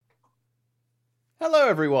Hello,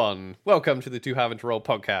 everyone. Welcome to the Two Haven't Roll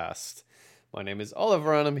podcast. My name is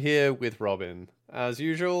Oliver, and I'm here with Robin, as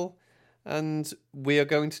usual. And we are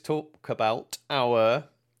going to talk about our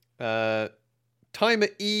Timer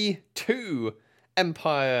E2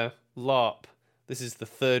 Empire LRP. This is the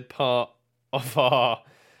third part of our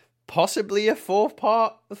possibly a fourth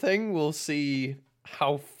part thing. We'll see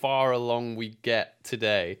how far along we get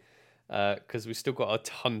today, because we've still got a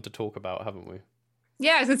ton to talk about, haven't we?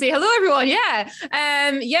 Yeah, I was gonna say hello, everyone. Yeah,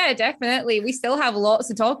 definitely. We still have lots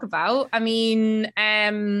to talk about.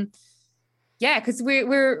 Yeah, because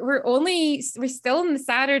we're still on the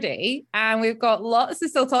Saturday, and we've got lots to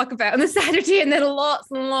still talk about on the Saturday, and then lots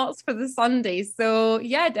and lots for the Sunday. So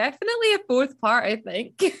yeah, definitely a fourth part, I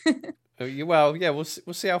think. Well, yeah, we'll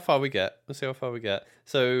see how far we get.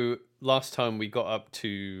 So last time we got up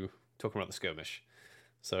to talking about the skirmish.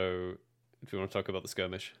 So if you want to talk about the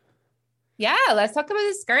skirmish. Yeah, let's talk about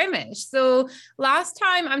the skirmish. So last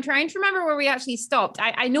time, I'm trying to remember where we actually stopped.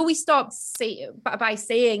 I know we stopped by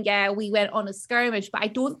saying, yeah, we went on a skirmish, but I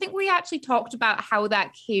don't think we actually talked about how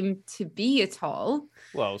that came to be at all.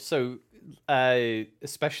 Well, so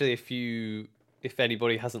especially if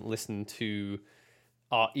anybody hasn't listened to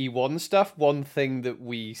our E1 stuff, one thing that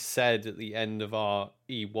we said at the end of our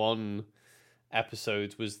E1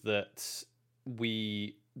 episodes was that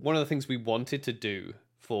one of the things we wanted to do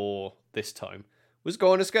for this time was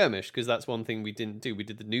go on a skirmish, because that's one thing we didn't do. We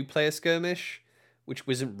did the new player skirmish, which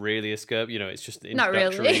wasn't really a skirmish. It's just introductory.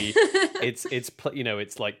 Not really.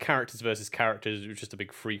 It's like characters versus characters. It was just a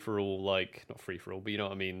big free for all, like not free for all, but you know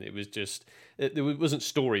what I mean. It was just it wasn't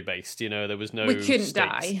story based. There was no. We couldn't stakes.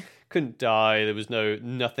 die. Couldn't die. There was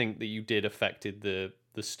nothing that you did affected the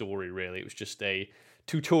story really. It was just a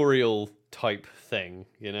tutorial type thing.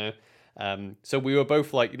 So we were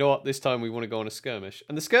both like, you know what, this time we want to go on a skirmish.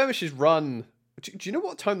 And the skirmishes run... Do you know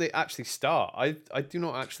what time they actually start? I do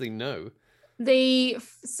not actually know.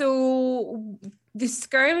 So the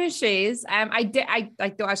skirmishes, I don't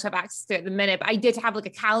actually have access to it at the minute, but I did have like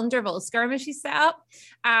a calendar of all the skirmishes set up.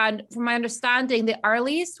 And from my understanding, the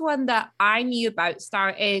earliest one that I knew about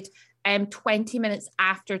started 20 minutes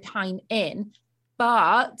after time in,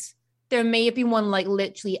 but there may have been one like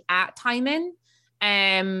literally at time in.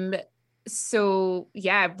 So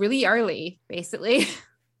yeah, really early, basically.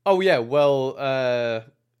 Oh yeah, well,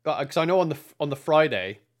 because I know on the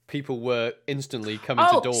Friday people were instantly coming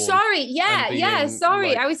to Dawn. Sorry, sorry.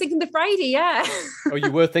 Like... I was thinking the Friday, yeah. Oh,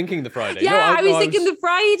 you were thinking the Friday? Yeah, I was thinking the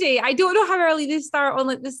Friday. I don't know how early they start on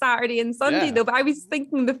like the Saturday and Sunday though, but I was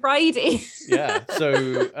thinking the Friday. Yeah,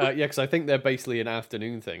 so because I think they're basically an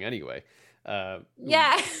afternoon thing anyway. Yeah,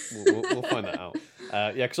 we'll find that out.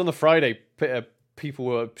 Because on the Friday, people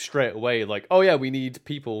were straight away like, oh yeah, we need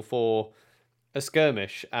people for a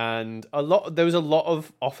skirmish, and there was a lot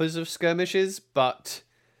of offers of skirmishes, but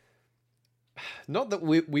not that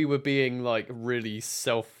we were being like really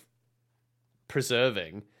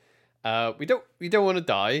self-preserving. We don't want to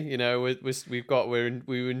die, we were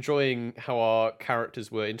enjoying how our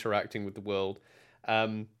characters were interacting with the world.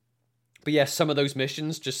 But yeah, some of those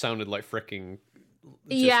missions just sounded like freaking...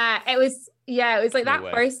 It was like that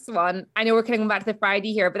first one. I know we're kind of going back to the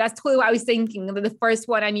Friday here, but that's totally what I was thinking. The first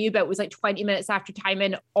one I knew about was like 20 minutes after time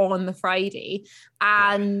in on the Friday.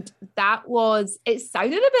 And it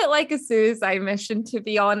sounded a bit like a suicide mission, to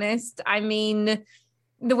be honest. I mean,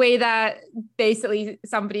 the way that basically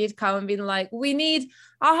somebody had come and been like, we need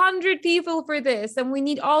 100 people for this, and we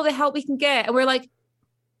need all the help we can get. And we're like,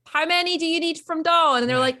 how many do you need from Dawn? And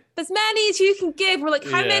they're like, as many as you can give. We're like,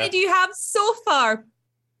 how many do you have so far?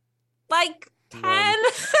 Like 10. Yeah.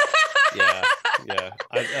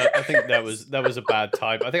 I think that was a bad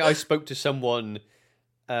time. I think I spoke to someone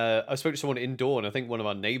in Dawn. I think one of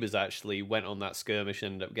our neighbors actually went on that skirmish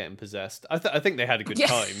and ended up getting possessed. I think they had a good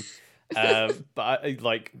time. But it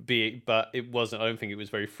wasn't. I don't think it was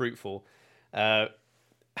very fruitful. How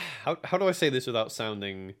do I say this without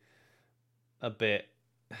sounding a bit?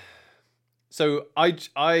 So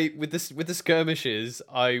I with the skirmishes,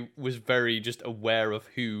 I was very just aware of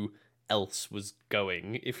who else was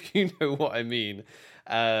going, if you know what I mean.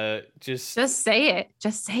 Just say it.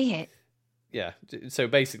 Yeah. So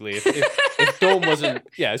basically, if Dawn wasn't,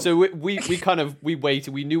 So we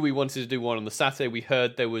waited. We knew we wanted to do one on the Saturday. We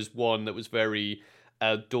heard there was one that was very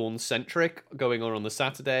Dawn centric going on the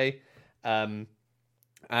Saturday. And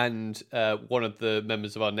one of the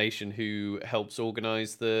members of our nation who helps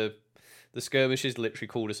organize the skirmishes literally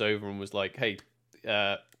called us over and was like, hey,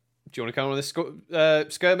 do you want to come on this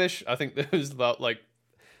skirmish? I think there was about I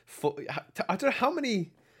don't know how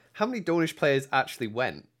many Dawnish players actually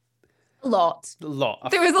went. A lot.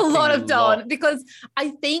 There was a lot of Dawn because I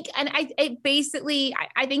think, and I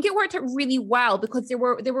think it worked out really well because there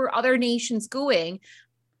were other nations going,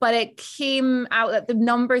 but it came out that the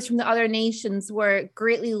numbers from the other nations were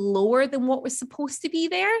greatly lower than what was supposed to be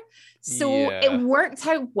there. So it worked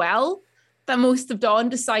out well that most of Dawn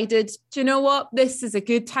decided, do you know what? This is a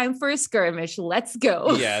good time for a skirmish. Let's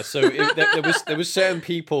go. Yeah. So there was certain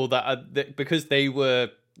people that because they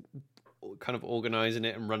were kind of organizing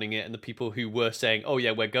it and running it, and the people who were saying, "Oh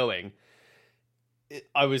yeah, we're going,"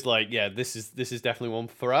 I was like, "Yeah, this is definitely one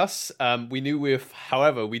for us." We knew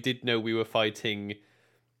however, we did know we were fighting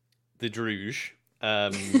the Druge. So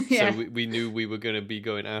we knew we were going to be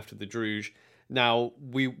going after the Druge. Now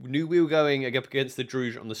we knew we were going up against the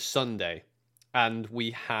Druge on the Sunday, and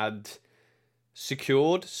we had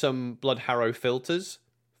secured some Blood Harrow filters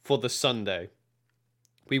for the Sunday.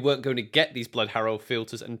 We weren't going to get these Blood Harrow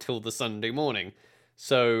filters until the Sunday morning.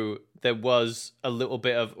 So there was a little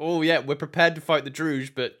bit of, oh yeah, we're prepared to fight the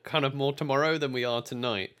Druge, but kind of more tomorrow than we are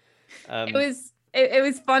tonight. It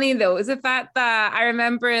was funny though. It was the fact that I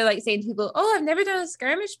remember like saying to people, "Oh, I've never done a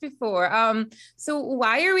skirmish before. So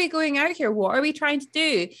why are we going out here? What are we trying to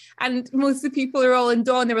do?" And most of the people are all in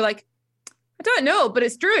Dawn. They were like, "I don't know, but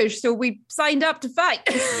it's Druge, so we signed up to fight."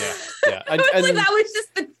 Yeah. And like, that was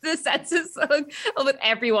just the census with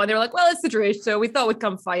everyone. They were like, "Well, it's the Druge, so we thought we'd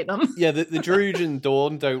come fight them." Yeah, the Druge and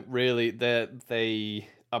Dawn don't really. They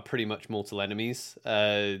are pretty much mortal enemies.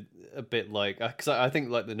 A bit like, because I think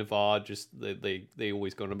like the Navarre just they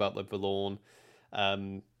always go on about the Valorn.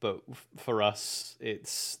 But for us,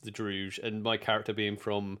 it's the Druge, and my character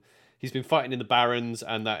he's been fighting in the Barrens,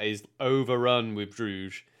 and that is overrun with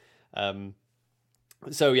Druge.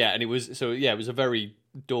 So it was a very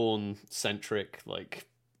Dawn centric like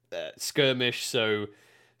skirmish. So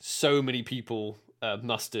many people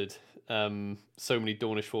mustered, so many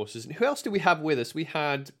Dawnish forces. And who else did we have with us? We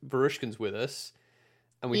had Varushkans with us,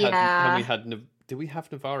 and we had did we have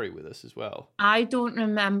Navari with us as well? I don't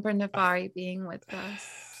remember Navari being with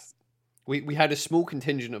us. We had a small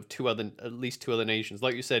contingent of at least two other nations.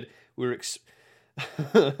 Like you said, we were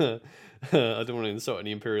I don't want to insult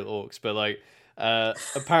any Imperial orcs, but like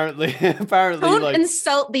apparently don't like,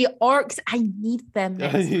 insult the orcs. I need them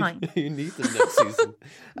next time. You need them next season.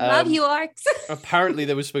 Love you, orcs. Apparently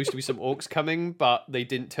there was supposed to be some orcs coming, but they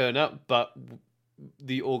didn't turn up. But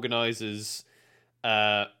the organizers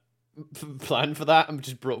planned for that and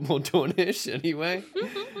just brought more Dornish anyway.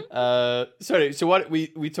 So why don't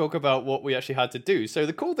we talk about what we actually had to do? So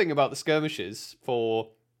the cool thing about the skirmishes for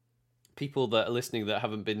people that are listening that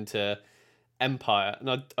haven't been to Empire,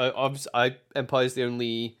 and I Empire is the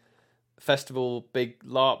only festival big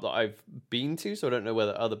LARP that I've been to, so I don't know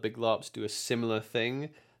whether other big LARPs do a similar thing.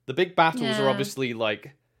 The big battles are obviously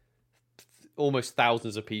like almost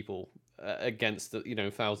thousands of people against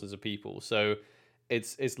thousands of people, so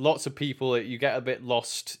it's lots of people. You get a bit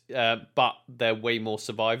lost, but they're way more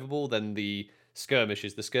survivable than the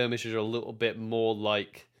skirmishes. The skirmishes are a little bit more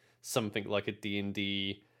like something like a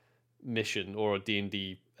D&D mission or a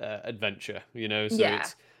D&D adventure, so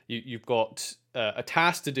it's you've got a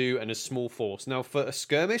task to do and a small force. Now for a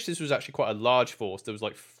skirmish, this was actually quite a large force. There was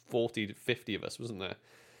like 40 to 50 of us, wasn't there?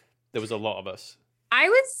 There was a lot of us. I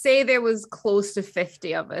would say there was close to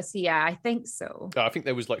 50 of us. Yeah, I think so. I think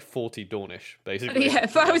there was like 40 Dornish, basically. Yeah,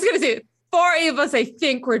 but I was going to say 40 of us, I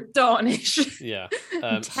think, were Dornish. Yeah.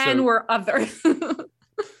 10 were other.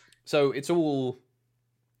 So it's all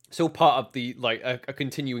part of the like a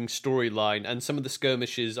continuing storyline, and some of the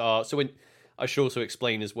skirmishes are. So I should also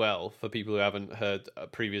explain as well for people who haven't heard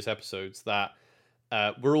previous episodes that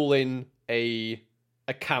we're all in a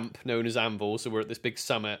camp known as Anvil. So we're at this big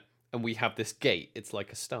summit, and we have this gate. It's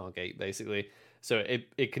like a Stargate, basically. So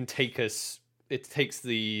it can take us. It takes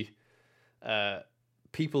the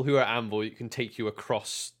people who are at Anvil. It can take you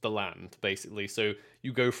across the land, basically. So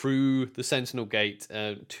you go through the Sentinel Gate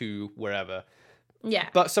to wherever. Yeah.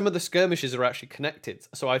 But some of the skirmishes are actually connected.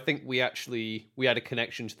 So I think we had a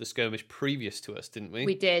connection to the skirmish previous to us, didn't we?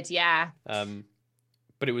 We did, yeah.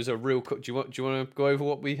 But it was a real. Do you want to go over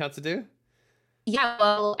what we had to do? Yeah,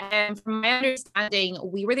 well, from my understanding,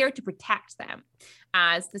 we were there to protect them,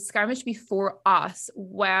 as the skirmish before us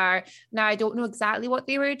were, now I don't know exactly what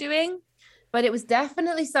they were doing, but it was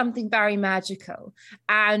definitely something very magical.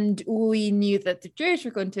 And we knew that the Druids were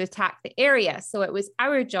going to attack the area, so it was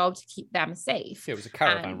our job to keep them safe. Yeah, it was a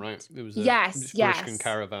caravan, right? It was a Varushkan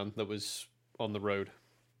caravan that was on the road.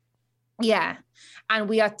 Yeah, and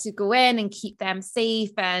we had to go in and keep them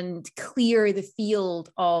safe and clear the field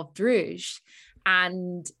of Druge.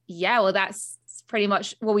 And yeah, well, that's pretty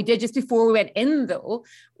much what we did just before we went in, though.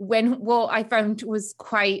 When what I found was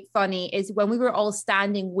quite funny is when we were all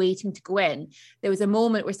standing waiting to go in, there was a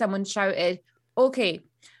moment where someone shouted, "Okay,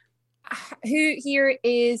 who here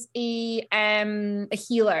is a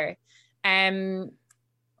healer?"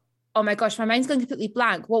 Oh my gosh, my mind's going completely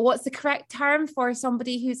blank. Well, what's the correct term for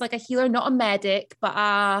somebody who's like a healer, not a medic, but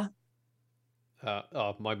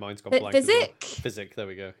my mind's gone blank. Physic? Physic, there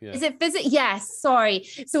we go. Yeah. Is it physic? Yes, sorry.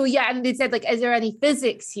 So yeah, and they said, like, is there any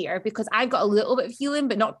physics here? Because I've got a little bit of healing,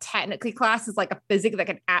 but not technically classed as like a physic that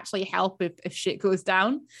can actually help if shit goes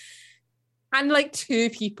down. And like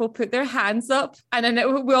 2 people put their hands up, and then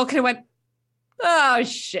we all kind of went, oh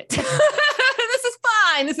shit.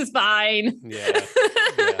 This is fine. Yeah.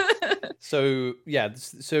 So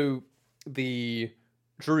the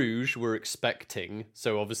Druge were expecting,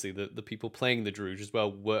 so obviously the people playing the Druge as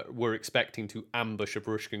well were expecting to ambush a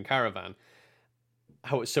Varushkan caravan.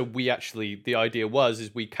 So we actually, the idea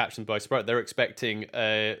is we catch them by surprise. They're expecting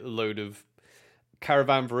a load of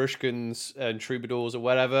caravan Varushkans and troubadours or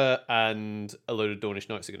whatever, and a load of Dornish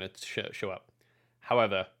knights are going to show up.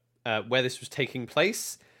 However, where this was taking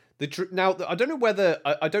place, now I don't know whether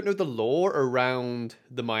I don't know the lore around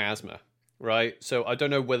the miasma, right? So I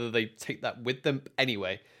don't know whether they take that with them.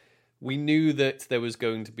 Anyway, we knew that there was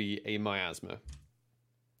going to be a miasma.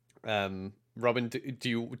 Robin,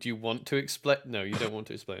 do you want to explain? No, you don't want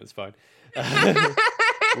to explain. It's fine.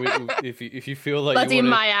 If you feel like bloody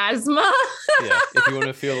miasma. Yeah, if you want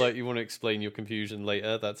to feel like you want to explain your confusion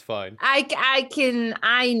later, that's fine. I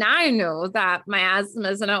now know that miasma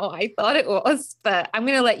is not what I thought it was, but I'm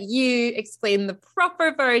going to let you explain the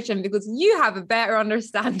proper version because you have a better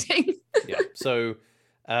understanding. Yeah, so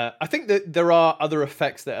I think that there are other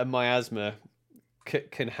effects that a miasma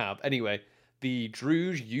can have. Anyway, the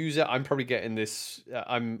Druge use it. I'm probably getting this.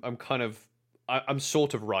 I'm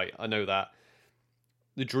sort of right. I know that.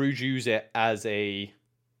 The Druge use it as a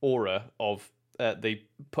aura of they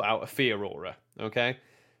put out a fear aura. Okay,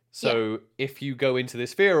 so if you go into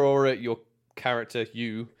this fear aura, your character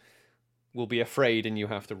will be afraid and you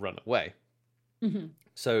have to run away. Mm-hmm.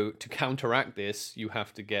 So to counteract this, you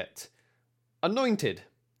have to get anointed.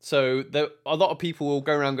 So a lot of people will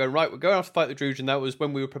go around going, right, we're going off to fight the Druge, and that was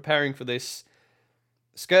when we were preparing for this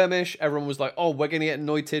skirmish. Everyone was like, oh, we're going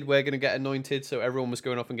to get anointed. So everyone was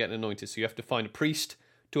going off and getting anointed. So you have to find a priest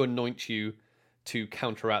to anoint you to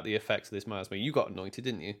counteract the effects of this miasma. You got anointed,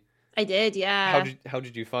 didn't you? I did, yeah. How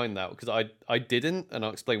did you find that? Because I didn't, and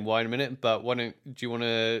I'll explain why in a minute. But do you want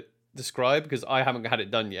to describe? Because I haven't had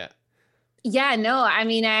it done yet. Yeah, no, I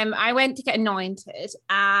mean, I went to get anointed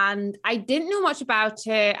and I didn't know much about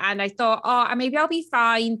it. And I thought, oh, maybe I'll be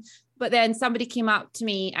fine. But then somebody came up to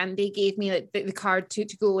me and they gave me like the card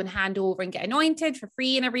to go and hand over and get anointed for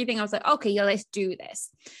free and everything. I was like, okay, yeah, let's do this.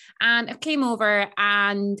 And I came over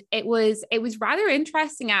and it was rather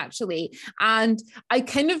interesting actually. And I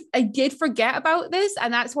did forget about this.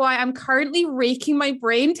 And that's why I'm currently raking my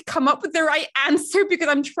brain to come up with the right answer because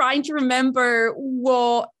I'm trying to remember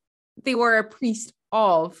what they were a priest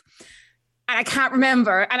of. And I can't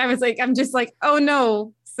remember. And I'm just like, oh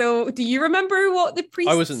no. So do you remember what the priest?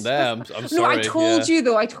 I wasn't there. I'm sorry. No, I told you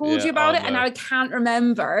though. I told you about it, and now I can't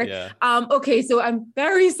remember. Yeah. Okay, so I'm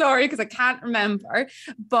very sorry because I can't remember.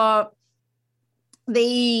 But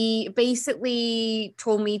they basically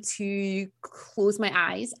told me to close my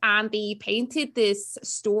eyes, and they painted this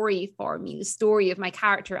story for me, the story of my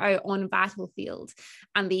character out on a battlefield,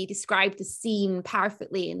 and they described the scene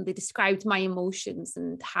perfectly, and they described my emotions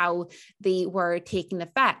and how they were taking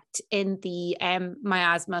effect in the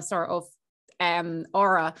miasma sort of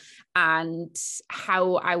aura, and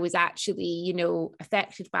how I was actually,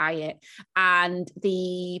 affected by it. And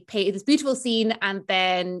they painted this beautiful scene and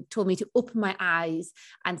then told me to open my eyes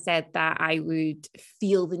and said that I would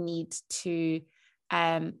feel the need to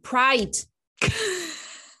pride.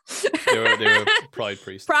 They were pride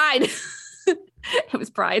priests. Pride. It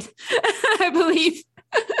was pride, I believe.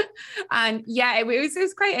 And yeah, it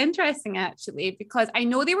was quite interesting actually, because I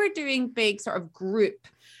know they were doing big sort of group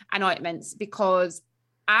anointments, because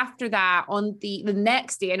after that, on the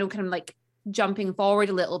next day, I know kind of like jumping forward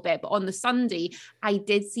a little bit, but on the Sunday, I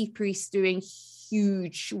did see priests doing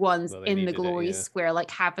huge ones in the Glory Square,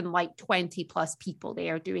 like having like 20 plus people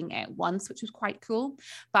there doing it at once, which was quite cool.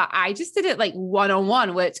 But I just did it like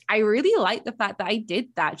one-on-one, which I really liked the fact that I did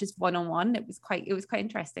that just one-on-one. It was quite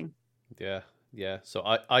interesting. Yeah. So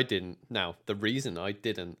I didn't. Now, the reason I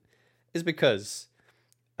didn't is because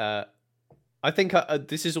I think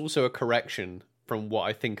this is also a correction from what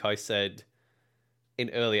I think I said in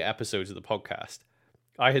earlier episodes of the podcast.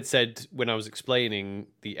 I had said when I was explaining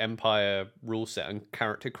the Empire rule set and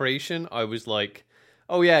character creation, I was like,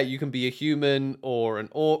 oh yeah, you can be a human or an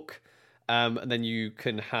orc, and then you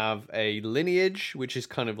can have a lineage, which is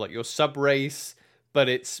kind of like your sub-race, but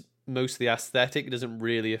it's mostly aesthetic. It doesn't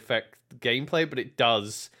really affect gameplay, but it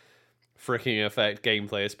does freaking affect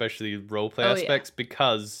gameplay, especially roleplay aspects,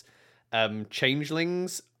 because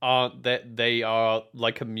changelings aren't that they are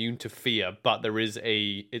like immune to fear, but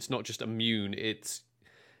it's not just immune, it's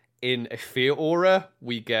in a fear aura,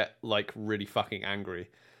 we get like really fucking angry.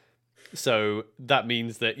 So that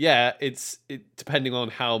means that it's depending on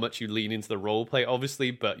how much you lean into the roleplay,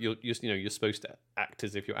 obviously, but you're supposed to act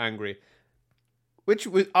as if you're angry, which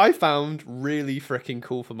I found really freaking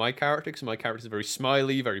cool for my character, because my character is very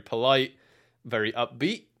smiley, very polite, very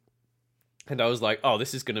upbeat, and I was like, oh,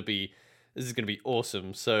 this is gonna be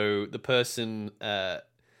awesome. So the person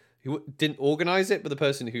who didn't organize it, but the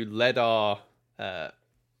person who led our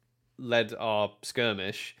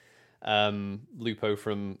skirmish, Lupo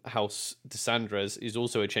from House Desandres, is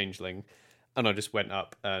also a changeling, and I just went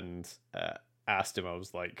up and asked him. I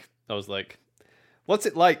was like, what's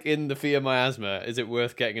it like in the Fear Miasma? Is it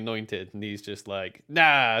worth getting anointed? And he's just like,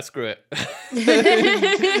 nah, screw it.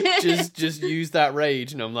 just use that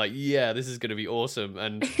rage. And I'm like, yeah, this is going to be awesome.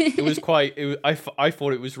 And it was I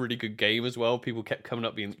thought it was a really good game as well. People kept coming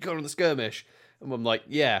up being, go on the skirmish. And I'm like,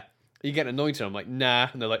 yeah, you get anointed. I'm like, nah.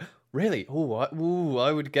 And they're like, really? Oh, what? Ooh,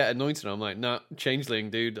 I would get anointed. I'm like, nah, changeling,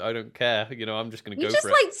 dude. I don't care. I'm just going to go for it.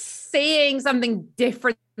 You're just like saying something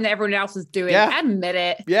different than everyone else is doing. Yeah. Admit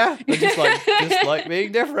it. Yeah. I'm just like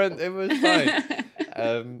being different. It was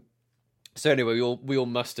fine. So anyway, we all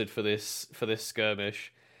mustered for this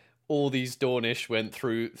skirmish. All these Dornish went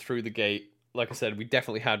through the gate. Like I said, we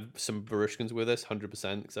definitely had some Barushkins with us,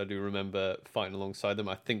 100%, because I do remember fighting alongside them.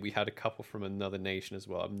 I think we had a couple from another nation as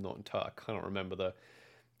well. I'm not entirely, I can't remember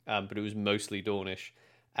but it was mostly Dornish.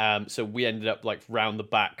 So we ended up like round the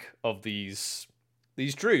back of these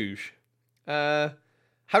Druj.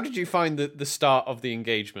 How did you find the start of the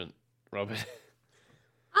engagement, Robin?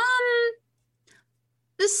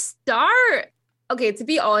 The start. Okay, to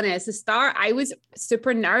be honest, the start, I was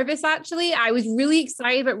super nervous, actually. I was really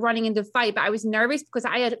excited about running into fight, but I was nervous because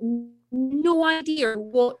I had no idea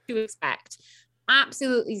what to expect.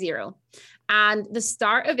 Absolutely zero. And the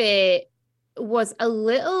start of it was a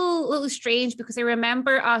little strange, because I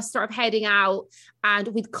remember us sort of heading out and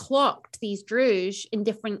we'd clocked these Druj in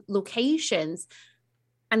different locations.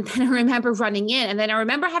 And then I remember running in, and then I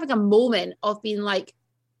remember having a moment of being like,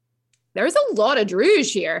 there's a lot of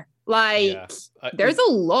Druj here. Like, there's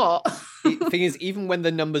a lot. The thing is, even when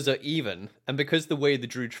the numbers are even, and because the way the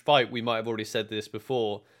Druj fight, we might have already said this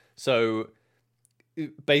before, so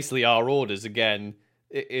basically our orders, again,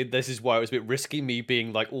 this is why it was a bit risky, me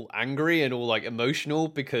being like all angry and all like emotional,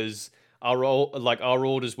 because our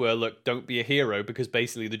orders were, look, don't be a hero, because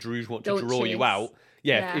basically the Druj want to draw you out.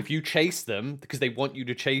 Yeah, if you chase them, because they want you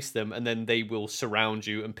to chase them, and then they will surround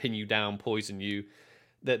you and pin you down, poison you.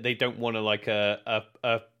 That they don't want to like a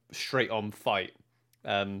straight on fight.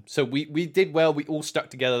 So we did well. We all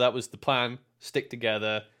stuck together. That was the plan. Stick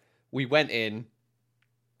together. We went in,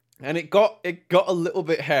 and it got a little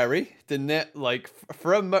bit hairy, didn't it? Like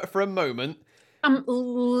for a moment.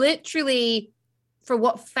 Literally, for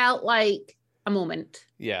what felt like a moment.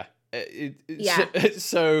 Yeah.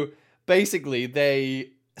 So basically,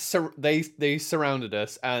 they surrounded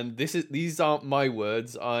us, and these aren't my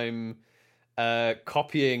words. I'm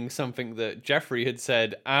copying something that Jeffrey had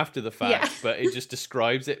said after the fact, but it just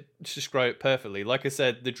describes it perfectly. Like I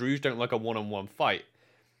said, the Druj don't like a one-on-one fight.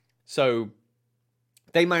 So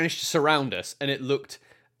they managed to surround us, and it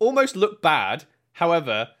almost looked bad.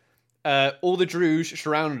 However, all the Druj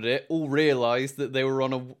surrounded it, all realized that they were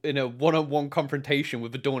in a one-on-one confrontation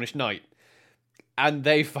with the Dornish Knight. And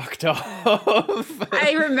they fucked off.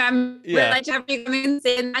 I remember like Jeffrey coming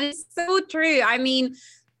in, and it's so true. I mean,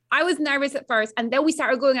 I was nervous at first, and then we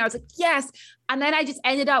started going. I was like, yes. And then I just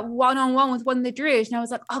ended up one-on-one with one of the Druj. And I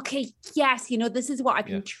was like, okay, yes, this is what I've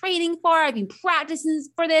been training for. I've been practicing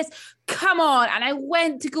for this. Come on. And I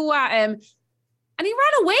went to go at him, and he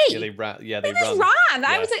ran away. They just ran.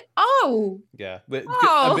 I was like, oh. Yeah.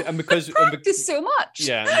 And because practiced so much.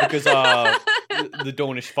 Yeah, because the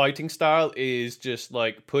Dornish fighting style is just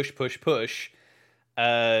like push, push, push.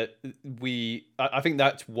 I think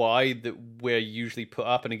that's why that we're usually put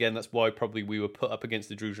up, and again, that's why probably we were put up against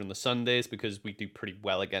the Druj on the Sundays, because we do pretty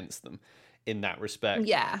well against them in that respect.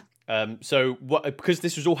 Yeah. So because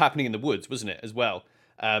this was all happening in the woods, wasn't it, as well?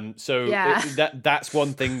 That's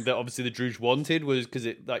one thing that obviously the Druj wanted, was because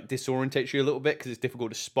it like disorientates you a little bit, because it's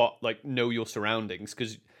difficult to spot, like, know your surroundings,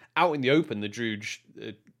 because out in the open, the Druge,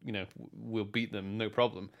 will beat them, no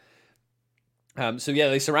problem. So yeah,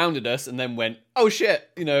 they surrounded us and then went, oh shit,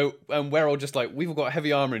 and we're all just like, we've got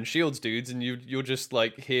heavy armor and shields, dudes, and you're just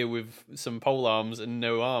like here with some pole arms and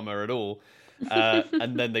no armor at all.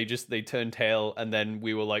 And then they turned tail, and then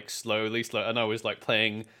we were like slowly, and I was like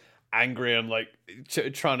playing angry. I'm like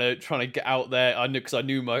trying to get out there. I knew because I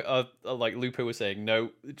knew my like Lupo was saying,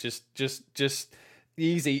 no, just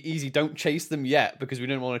easy, don't chase them yet, because we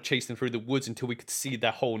didn't want to chase them through the woods until we could see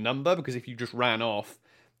their whole number, because if you just ran off,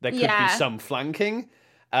 there could be some flanking.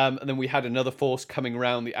 And then we had another force coming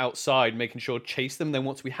around the outside, making sure to chase them. Then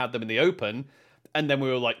once we had them in the open, and then we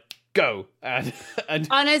were like, go. And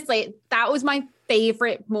honestly, that was my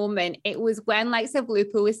favorite moment. It was when like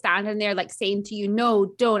Lupo was standing there like saying to you, no,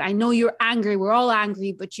 don't. I know you're angry. We're all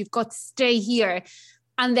angry, but you've got to stay here.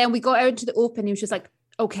 And then we got out into the open. He was just like,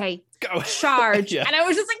 okay, go, charge. And I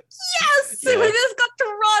was just like, yes, we just got to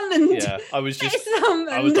run. And I was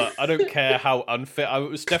like, I don't care how unfit. I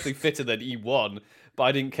was definitely fitter than E1, but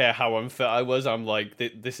I didn't care how unfit I was. I'm like,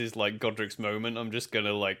 this is like Godric's moment. I'm just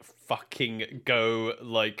gonna like fucking go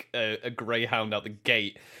like a greyhound out the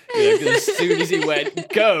gate. As soon as he went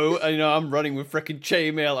go, I'm running with freaking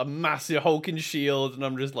chainmail, a massive hulking shield, and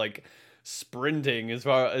I'm just like sprinting as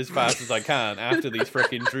fast as I can after these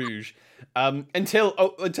freaking Druge. Until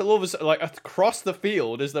all of a sudden, like across the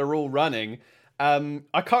field as they're all running,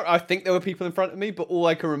 I think there were people in front of me, but all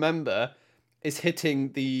I can remember is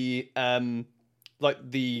hitting the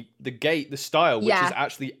the gate, the style, which is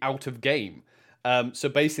actually out of game. So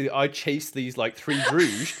basically I chased these like 3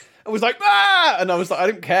 Druge. I was like, ah! And I was like, I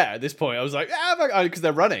don't care at this point. I was like, because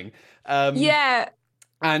they're running.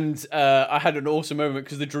 And I had an awesome moment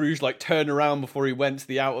because the Druge like turned around before he went to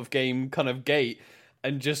the out of game kind of gate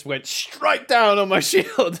and just went strike down on my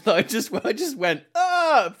shield. And I just went,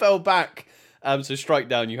 fell back. So strike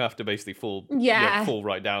down, you have to basically fall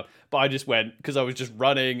right down. But I just went, because I was just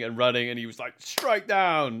running, and he was like, strike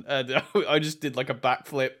down. And I just did like a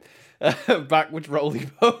backflip, backwards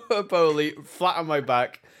roly-poly, flat on my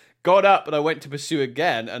back, got up, and I went to pursue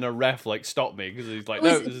again, and a ref like stopped me, because he's like,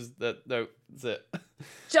 no, that's it.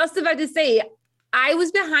 Just about to say, I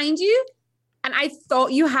was behind you, and I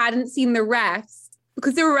thought you hadn't seen the refs.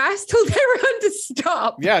 Because the refs told everyone to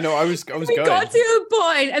stop. Yeah, no, I was we going. Got to a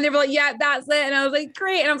point, and they were like, yeah, that's it. And I was like,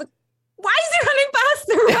 great. And I was like, why is he running past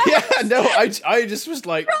the refs? Yeah, no, I just was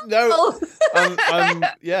like, no.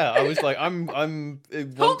 I was like,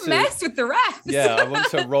 don't mess with the refs. Yeah, I want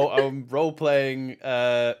to roll. I'm role playing.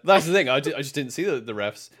 That's the thing. I just didn't see the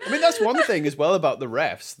refs. I mean, that's one thing as well about the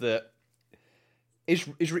refs that is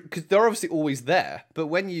because they're obviously always there, but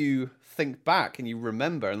when you think back and you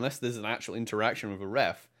remember, unless there's an actual interaction with a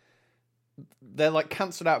ref, they're like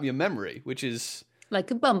cancelled out of your memory, which is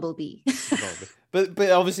like a bumblebee. But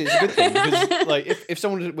obviously it's a good thing, because like if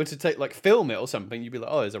someone were to take like film it or something, you'd be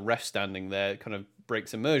like, oh, there's a ref standing there, it kind of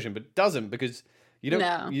breaks immersion, but it doesn't, because you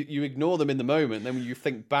don't you ignore them in the moment, and then when you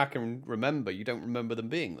think back and remember, you don't remember them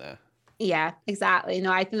being there. Yeah, exactly.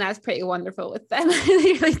 No, I think that's pretty wonderful with them. They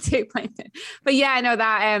really do point it. But yeah, I know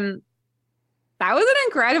that was an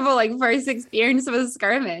incredible like first experience of a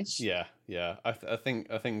skirmish. Yeah. I think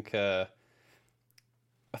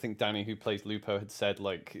Danny, who plays Lupo, had said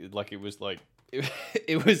like it was like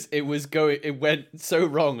it went so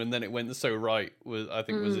wrong and then it went so right. Was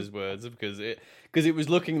his words, because it was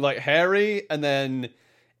looking like hairy, and then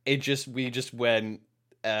we just went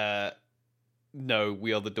no,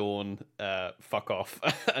 we are the Dawn, fuck off.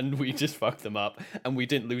 And we just fucked them up, and we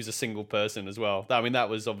didn't lose a single person as well. I mean, that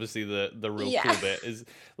was obviously the real cool bit, is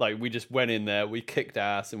like we just went in there, we kicked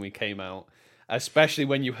ass, and we came out. Especially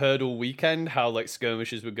when you heard all weekend how like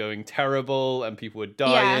skirmishes were going terrible and people were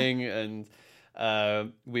dying, and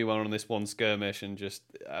we went on this one skirmish and just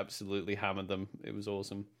absolutely hammered them. It was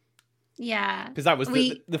awesome. Yeah, because that was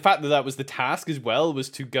the fact that was the task as well, was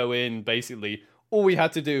to go in, basically all we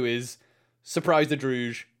had to do is surprise the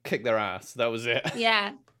Druge, kick their ass. That was it.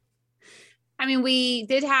 Yeah. I mean, we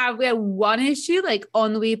had one issue like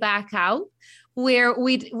on the way back out, where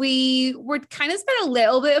we were kind of spent a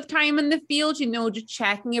little bit of time in the field, just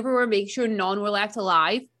checking everywhere, make sure none were left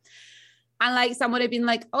alive. And like someone had been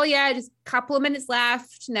like, oh yeah, just a couple of minutes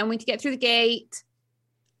left, and then we need to get through the gate.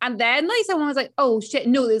 And then like someone was like, oh shit,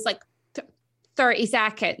 no, there's like 30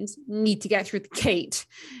 seconds, need to get through the gate.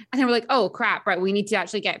 And then we're like, oh crap, right, we need to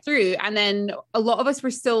actually get through. And then a lot of us were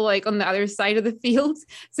still like on the other side of the field,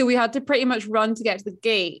 so we had to pretty much run to get to the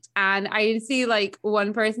gate. And I see like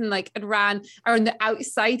one person like had ran around the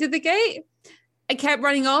outside of the gate, I kept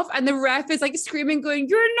running off, and the ref is like screaming, going,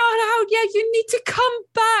 "You're not out yet. You need to come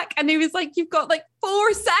back." And he was like, "You've got like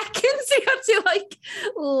 4 seconds." You have to like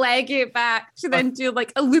leg it back to then do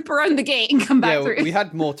like a loop around the gate and come back through. We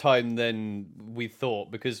had more time than we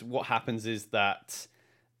thought, because what happens is that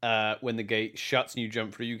when the gate shuts and you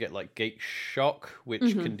jump through, you get like gate shock, which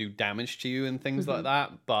can do damage to you and things like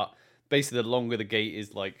that. But basically, the longer the gate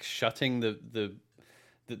is like shutting,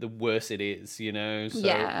 the worse it is, you know?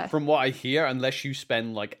 So from what I hear, unless you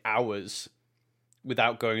spend like hours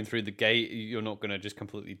without going through the gate, you're not going to just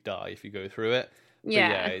completely die if you go through it. But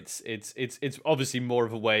yeah, it's obviously more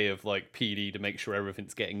of a way of like PD to make sure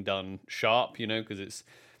everything's getting done sharp, you know, because it's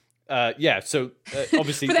so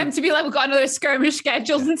obviously for them to be like, we've got another skirmish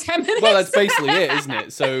scheduled in 10 minutes. Well, that's basically it, isn't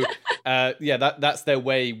it? So that's their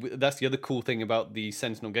way. That's the other cool thing about the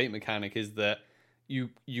Sentinel gate mechanic, is that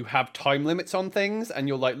you have time limits on things, and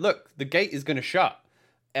you're like, look, the gate is going to shut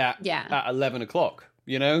at 11 o'clock,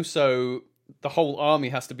 you know? So the whole army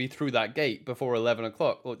has to be through that gate before 11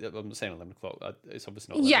 o'clock. Well, I'm not saying 11 o'clock. It's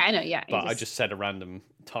obviously not 11. Yeah, I know, yeah. But I just said a random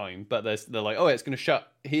time. But they're like, oh, it's going to shut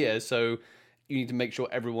here, so you need to make sure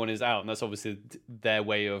everyone is out. And that's obviously their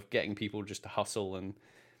way of getting people just to hustle and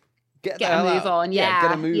get a move on. Yeah,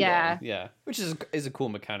 get a move on. Yeah, which is a cool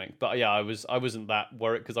mechanic. But yeah, I wasn't that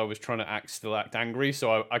worried, because I was trying to still act angry.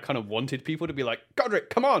 So I kind of wanted people to be like, Godric,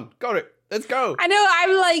 come on, Godric, let's go. I know,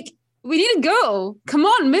 I'm like, we need to go. Come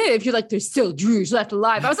on, move. You're like, there's still Druge left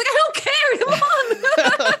alive. I was like, I don't care. Come on.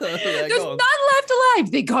 There's none left alive.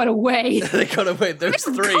 They got away. They got away. There's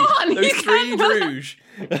three. There's 3 Druge.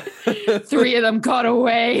 3 of them got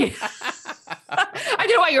away. I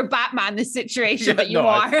don't know why you're Batman in this situation, but you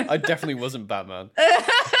are. I definitely wasn't Batman.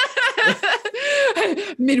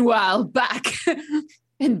 Meanwhile, back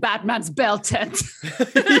in Batman's bell tent.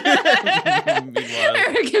 Meanwhile,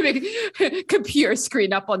 computer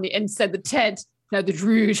screen up on the inside of the tent. Now the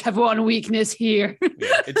Druge have one weakness here.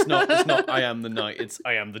 It's not I am the night, it's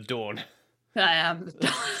I am the dawn. I am the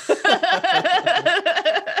dawn.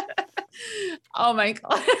 Oh my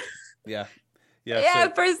god. Yeah,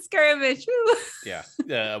 first skirmish.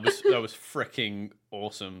 that was freaking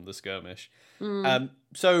awesome, the skirmish.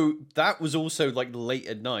 So that was also like late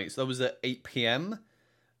at night. So that was at 8 p.m.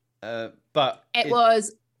 But it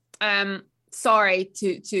was sorry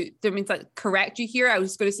to means like correct you here. I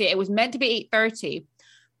was going to say it was meant to be 8:30,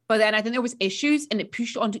 but then I think there was issues and it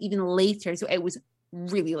pushed on to even later, so it was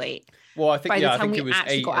really late. Well, I think it was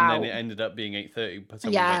 8 and then it ended up being 8:30 but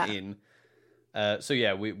someone went in. So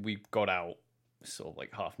yeah, we got out sort of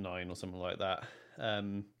like 9:30 or something like that.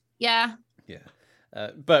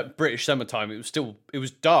 But British summertime, it was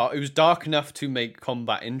dark. It was dark enough to make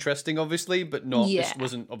combat interesting, obviously, but not. It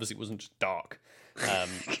wasn't just dark.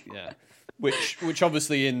 Which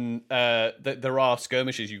obviously in there are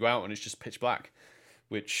skirmishes you go out and it's just pitch black,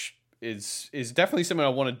 which is definitely something I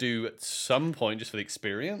want to do at some point just for the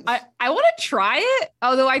experience. I want to try it,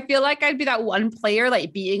 although I feel like I'd be that one player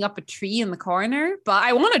like beating up a tree in the corner, but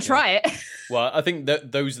I want to try it. Well, I think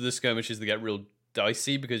that those are the skirmishes that get real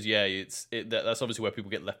dicey, because that's obviously where people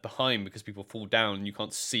get left behind, because people fall down and you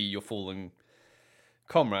can't see your falling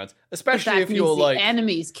comrades, especially if you're like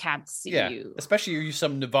enemies can't see you. Especially if you're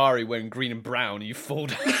some Navari wearing green and brown and you fall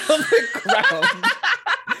down on the ground.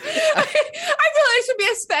 I feel like there should be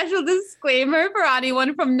a special disclaimer for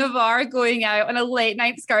anyone from Navarre going out on a late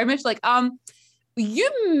night skirmish. Like,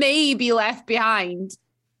 you may be left behind,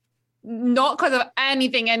 not because of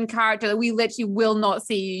anything in character, that we literally will not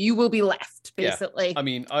see you. You will be left, basically. Yeah. I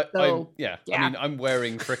mean, I'm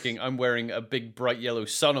wearing a big bright yellow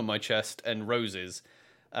sun on my chest and roses.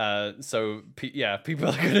 So people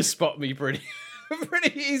are going to spot me pretty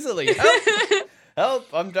easily. Help,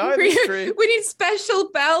 I'm dying this tree. We need special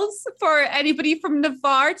bells for anybody from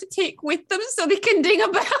Navarre to take with them so they can ding a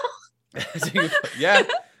bell. Yeah.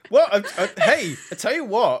 Well, hey, I tell you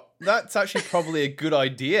what, that's actually probably a good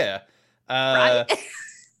idea. Right?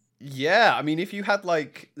 Yeah, I mean, if you had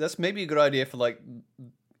that's maybe a good idea for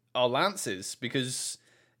our lances, because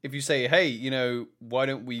if you say, hey, why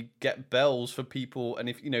don't we get bells for people, and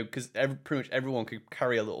if because pretty much everyone could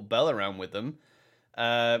carry a little bell around with them.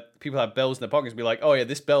 People have bells in their pockets and be like, oh yeah,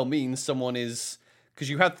 this bell means someone is, because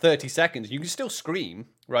you had 30 seconds. You can still scream,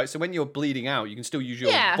 right? So when you're bleeding out, you can still use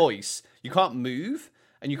your voice. You can't move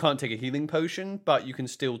and you can't take a healing potion, but you can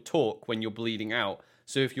still talk when you're bleeding out.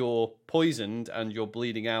 So if you're poisoned and you're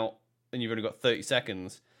bleeding out and you've only got 30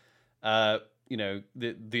 seconds, the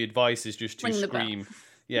advice is just to scream.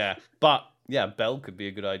 Yeah, but yeah, bell could be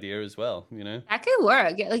a good idea as well. That could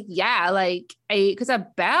work. Because a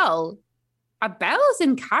bell is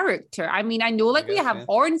in character. I mean, I know we have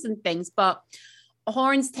horns and things, but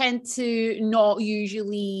horns tend to not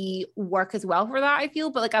usually work as well for that, I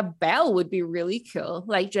feel, but like a bell would be really cool.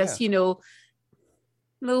 Like just,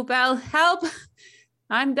 little bell, help,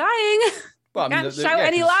 I'm dying. Well, I mean, can't shout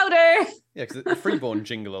any louder. Yeah, because the Freeborn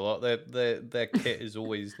jingle a lot. Their kit is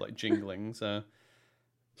always like jingling, so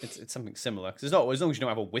it's something similar. Because it's not, as long as you don't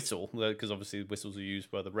have a whistle, because obviously whistles are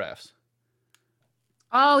used by the refs.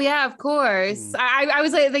 Oh yeah, of course. I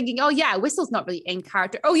was like thinking, oh yeah, whistle's not really in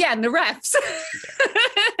character. Oh yeah, and the refs.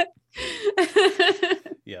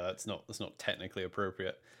 Yeah, that's not technically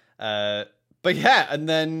appropriate. But yeah, and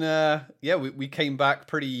then we came back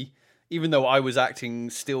pretty. Even though I was acting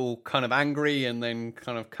still kind of angry and then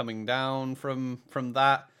kind of coming down from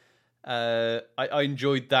that, I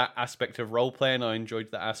enjoyed that aspect of role playing. I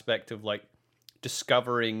enjoyed that aspect of like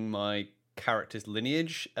discovering my character's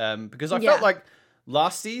lineage, because I felt like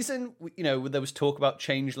last season, there was talk about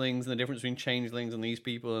changelings and the difference between changelings and these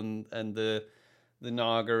people and the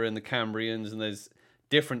Naga and the Cambrians, and there's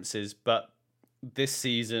differences. But this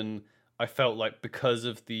season, I felt like because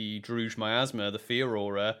of the Druj Miasma, the fear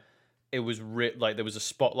aura, it was like there was a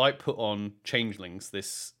spotlight put on changelings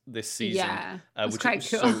this season. Yeah, which quite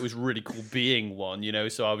cool. So it was really cool being one,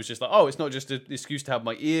 So I was just like, oh, it's not just an excuse to have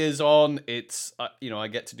my ears on. It's I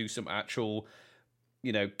get to do some actual,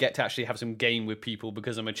 get to actually have some game with people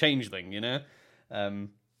because I'm a changeling, So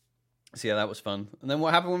yeah, that was fun. And then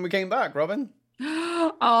what happened when we came back, Robin?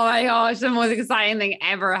 Oh my gosh, the most exciting thing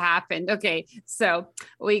ever happened. Okay, so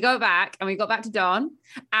we got back to Dawn,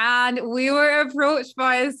 and we were approached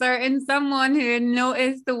by a certain someone who had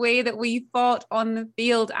noticed the way that we fought on the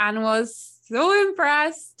field and was so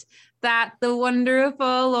impressed that the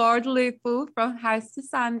wonderful Lord Lupo from House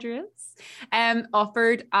Cassandras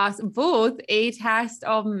offered us both a test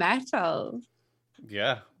of metal.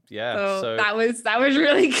 Yeah. So that was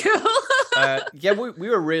really cool. We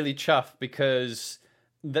were really chuffed because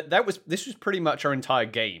this was pretty much our entire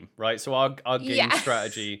game, right? So our game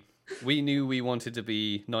strategy, we knew we wanted to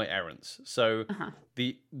be knight errants. So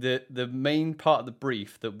the main part of the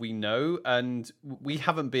brief that we know, and we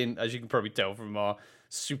haven't been, as you can probably tell from our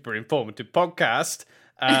super informative podcast.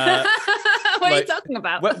 What are you talking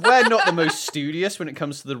about? We're not the most studious when it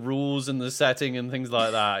comes to the rules and the setting and things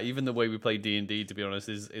like that. Even the way we play D&D, to be honest,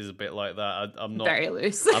 is a bit like that. I'm not very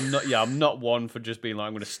loose. I'm not one for just being like,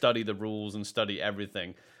 I'm going to study the rules and study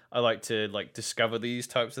everything. I like to discover these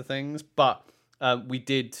types of things. But we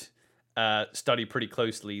did study pretty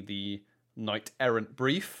closely the knight errant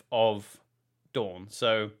brief of Dawn.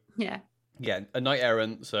 So yeah, a knight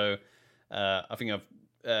errant. So I think I've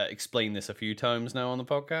explained this a few times now on the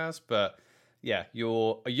podcast, but yeah,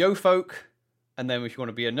 you're a yo-folk, and then if you want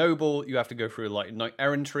to be a noble, you have to go through like knight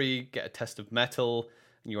errantry, get a test of metal,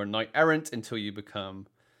 and you're a knight errant until you become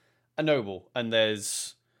a noble. And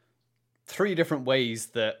there's 3 different ways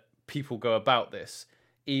that people go about this.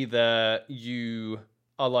 Either you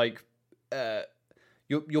are like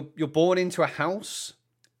you're born into a house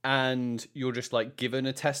and you're just like given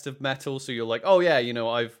a test of metal, so you're like, oh yeah,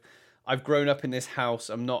 I've grown up in this house.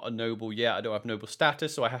 I'm not a noble yet. I don't have noble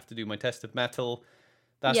status, so I have to do my test of metal.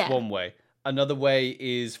 That's one way. Another way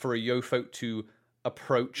is for a yo-folk to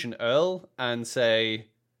approach an earl and say,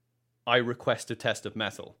 I request a test of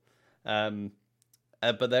metal. But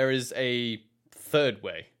there is a third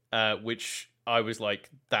way, which I was like,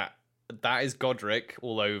 that is Godric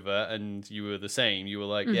all over, and you were the same. You were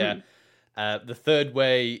like, the third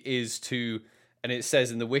way is to... And it says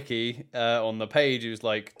in the wiki on the page, it was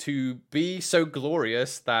like, to be so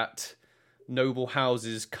glorious that noble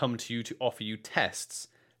houses come to you to offer you tests.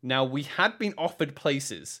 Now, we had been offered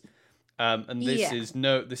places, and this is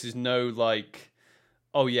no like,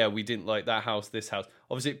 oh yeah, we didn't like that house, this house.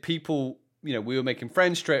 Obviously, people, we were making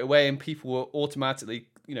friends straight away, and people were automatically,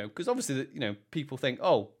 because obviously, people think,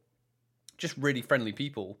 oh, just really friendly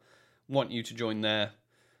people want you to join their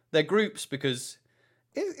groups because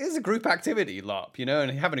it's a group activity, LARP,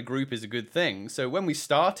 and having a group is a good thing. So when we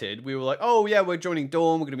started, we were like, oh yeah, we're joining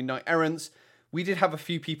Dawn, we're going to be knight errants. We did have a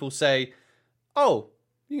few people say, oh,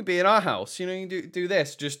 you can be in our house, you can do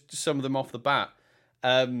this, just some of them off the bat.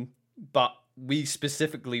 But we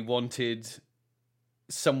specifically wanted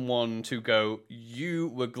someone to go, you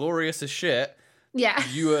were glorious as shit. Yeah.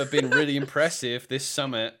 You have been really impressive this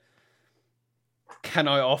summit. Can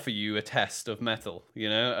I offer you a test of metal?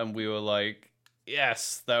 And we were like,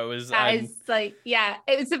 yes, that was... It's like, yeah,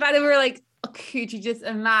 it was about it. We were like, oh, could you just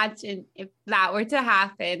imagine if that were to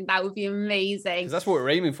happen? That would be amazing. Because that's what we're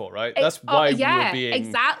aiming for, right? That's why we were being...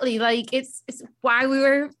 exactly. Like, it's why we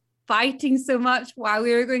were fighting so much, why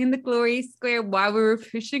we were going in the glory square, why we were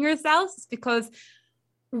pushing ourselves, because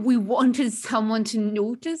we wanted someone to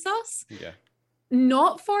notice us. Yeah.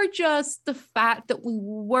 not for just the fact that we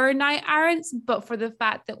were knight errants, but for the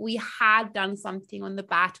fact that we had done something on the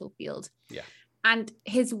battlefield. Yeah. And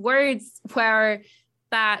his words were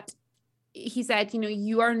that he said,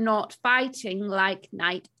 you are not fighting like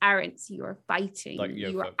knight errants. You are fighting. Like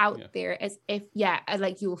you are folk, out there as if,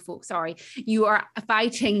 like Yo folk, sorry. You are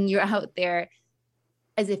fighting. You're out there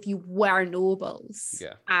as if you were nobles.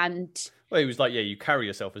 Yeah. And well, he was like, you carry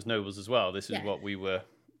yourself as nobles as well. This is what we were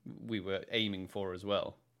aiming for as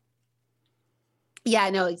well. Yeah,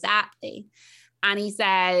 no, exactly. And he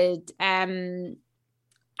said,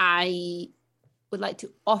 I would like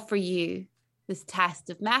to offer you this test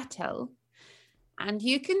of metal, and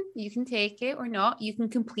you can take it or not. You can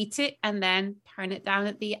complete it and then turn it down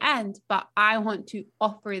at the end. But I want to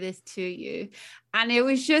offer this to you. And it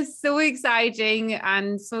was just so exciting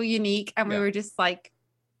and so unique. And we were just like,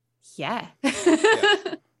 yeah.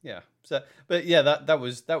 So, but that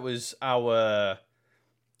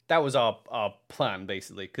was our plan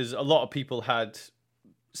basically, because a lot of people had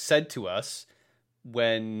said to us,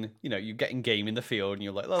 when you get in game in the field and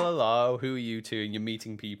you're like, la la la, who are you two, and you're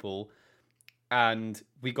meeting people, and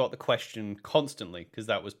we got the question constantly, because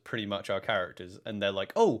that was pretty much our characters, and they're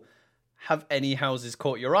like, oh, have any houses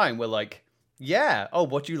caught your eye? And we're like, yeah. Oh,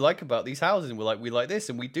 what do you like about these houses? And we're like, we like this,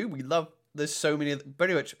 and we love, there's so many,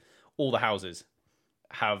 pretty much all the houses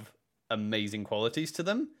have amazing qualities to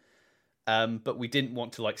them, but we didn't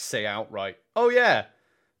want to say outright, oh yeah.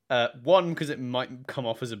 One, because it might come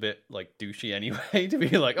off as a bit douchey anyway, to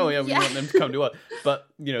be like, oh yeah, we want them to come to us. But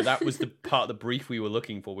that was the part of the brief we were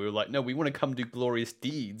looking for. We were like, no, we want to come do glorious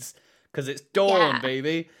deeds because it's Dawn,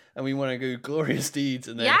 baby, and we want to do glorious deeds.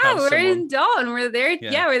 And then we're in Dawn. We're there.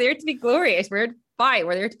 Yeah. We're there to be glorious. We're to fight.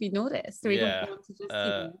 We're there to be noticed. So we don't want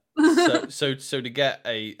to just so to get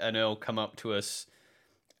an Earl come up to us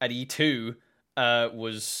at E2.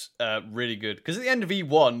 Was really good, because at the end of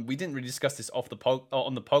E1 we didn't really discuss this on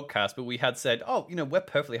the podcast, but we had said, we're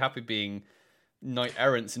perfectly happy being knight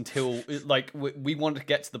errants until we wanted to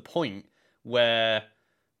get to the point where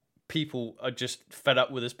people are just fed up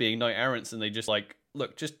with us being knight errants, and they just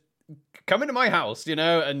look, just come into my house,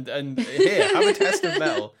 and here, have a test of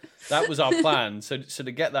metal. That was our plan. So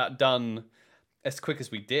to get that done as quick as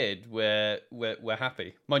we did, we're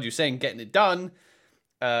happy. Mind you, saying getting it done.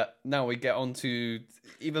 Now we get on to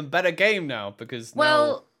even better game now, because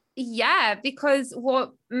because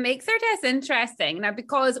what makes our test interesting now,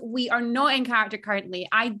 because we are not in character currently,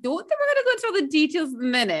 I don't think we're going to go into all the details in a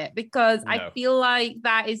minute, because I feel like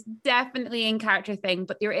that is definitely in character thing.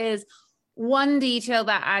 But there is one detail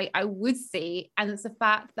that I would say, and it's the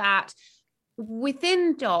fact that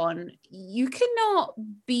within Dawn, you cannot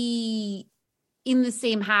be in the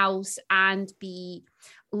same house and be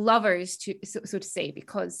lovers, so to say,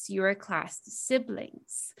 because you're classed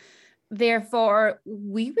siblings. Therefore,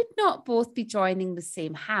 we would not both be joining the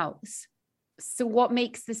same house. So what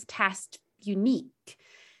makes this test unique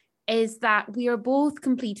is that we are both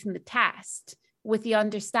completing the test with the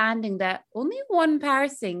understanding that only one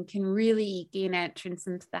person can really gain entrance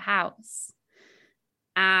into the house.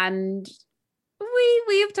 And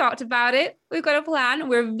we've talked about it. We've got a plan.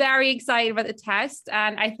 We're very excited about the test.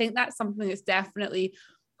 And I think that's something that's definitely,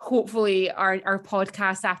 hopefully, our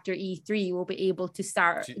podcast after E3 will be able to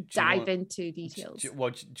start dive into details. Do you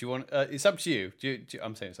want? It's up to you.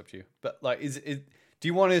 I'm saying it's up to you. But do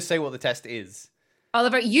you want to say what the test is?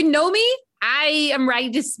 Oliver, you know me. I am ready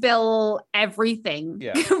to spill everything.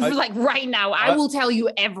 Yeah, right now, I will tell you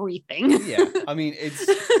everything. Yeah, I mean it's.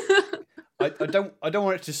 I don't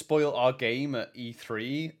want it to spoil our game at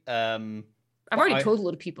E3. I've already told a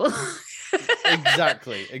lot of people.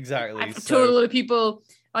 Exactly. I've told a lot of people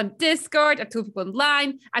on Discord. I've told people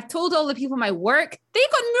online. I've told all the people in my work.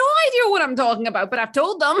 They've got no idea what I'm talking about, but I've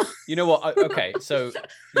told them. You know what? Okay, so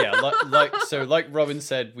yeah, like Robin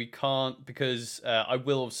said, we can't, because I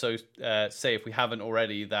will also say, if we haven't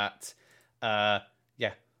already, that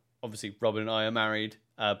obviously Robin and I are married,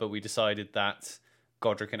 but we decided that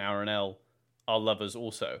Godric and Aranel are lovers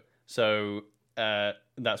also. So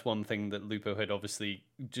that's one thing that Lupo had obviously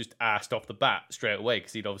just asked off the bat straight away,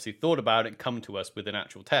 because he'd obviously thought about it, come to us with an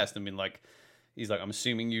actual test and been like, he's like, I'm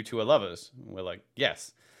assuming you two are lovers. And we're like,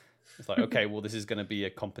 yes. It's like, okay, well, this is going to be a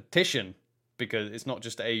competition, because it's not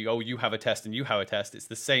just you have a test and you have a test. It's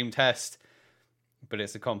the same test, but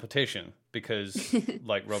it's a competition, because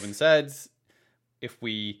like Robin said, if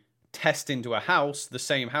we test into a house, the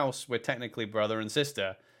same house, we're technically brother and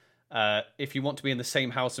sister. If you want to be in the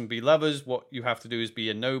same house and be lovers, what you have to do is be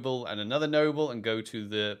a noble and another noble, and go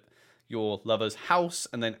to your lover's house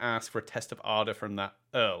and then ask for a test of ardor from that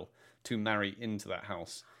earl. to marry into that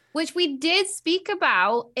house. Which we did speak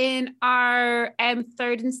about in our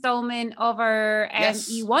third installment of our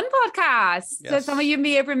E1 podcast. Yes. So some of you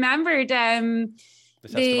may have remembered the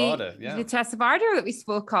Test of Ardor, the Test of Ardor that we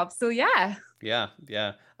spoke of. So yeah.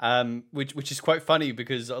 Which is quite funny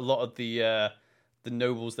because a lot of the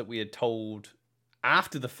nobles that we had told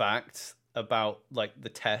after the fact about like the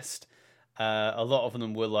test, a lot of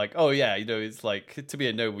them were like, oh yeah, it's like to be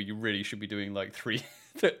a noble you really should be doing like 3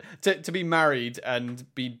 to be married and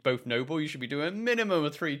be both noble, you should be doing a minimum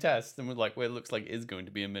of 3 tests. And we're like, well, it looks like is going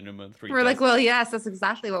to be a minimum of 3 we're tests. Like, well, yes, that's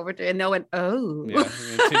exactly what we're doing. No one,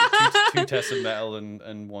 two tests of metal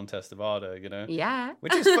and 1 test of ardor, Yeah.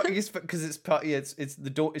 Which is because it's part of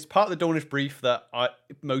the Dornish brief that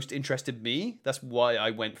most interested me. That's why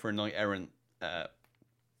I went for a knight errant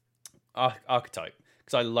archetype,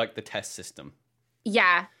 because I like the test system.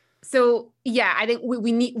 Yeah. So yeah, I think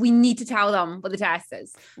we need to tell them what the test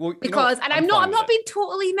is, because I'm not being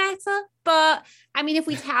totally meta, but I mean, if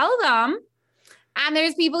we tell them, and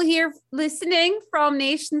there's people here listening from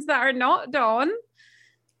nations that are not Dawn,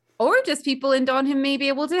 or just people in Dawn who may be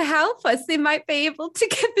able to help us, they might be able to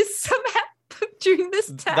give us some help during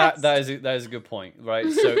this test. That is a good point, right?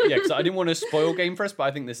 So yeah, because I didn't want to spoil game for us, but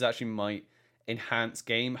I think this actually might enhance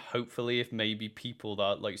game, hopefully, if maybe people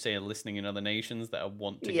that, like say, are listening in other nations that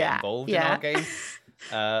want to get involved in our game.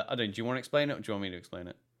 I don't know, do you want to explain it, or do you want me to explain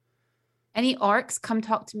it? Any orcs, come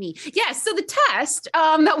talk to me. So the test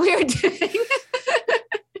that we're doing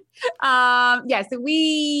so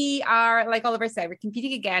we are, like Oliver said, we're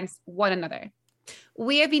competing against one another.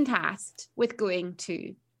 We have been tasked with going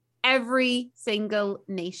to every single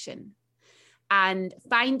nation and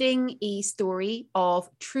finding a story of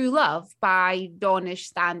true love by Dawnish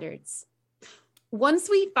standards. Once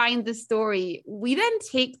we find the story, we then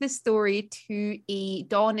take the story to a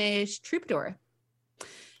Dawnish troubadour.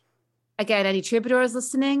 Again, any troubadours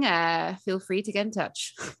listening, feel free to get in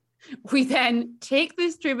touch. We then take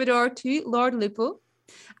this troubadour to Lord Lupo,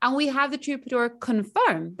 and we have the troubadour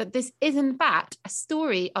confirm that this is in fact a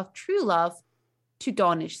story of true love to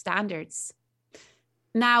Dawnish standards.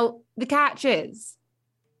 Now, the catch is,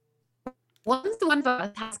 once the one of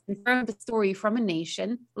us has confirmed the story from a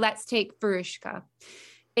nation, let's take Varushka.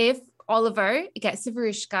 If Oliver gets to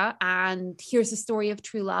Varushka and hears the story of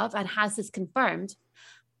true love and has this confirmed,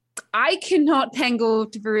 I cannot then go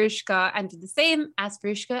to Varushka and do the same, as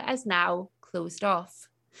Varushka is now closed off.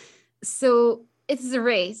 So it is a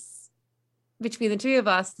race between the two of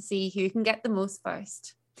us to see who can get the most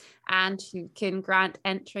first, and who can grant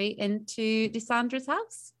entry into Lysandra's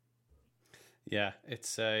house. Yeah, it's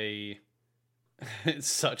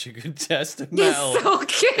such a good test of metal. It's so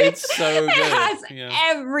good. It's so good. It has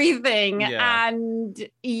everything.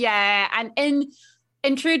 Yeah. And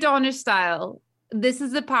in true Dawnish style, this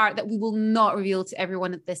is the part that we will not reveal to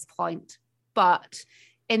everyone at this point. But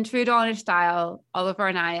in true Dawnish style, Oliver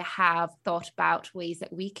and I have thought about ways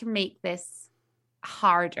that we can make this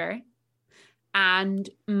harder and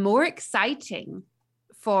more exciting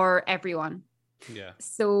for everyone. Yeah.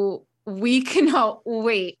 So we cannot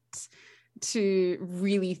wait to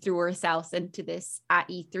really throw ourselves into this at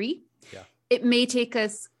E3. Yeah. It may take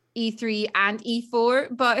us E3 and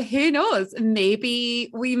E4, but who knows? Maybe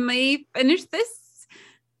we may finish this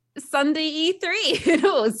Sunday E3. Who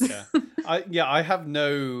knows? Yeah. I have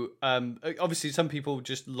no. Obviously, some people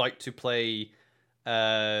just like to play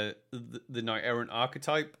the knight errant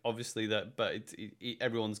archetype. Obviously, but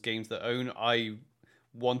everyone's game's their own. I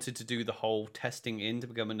wanted to do the whole testing in to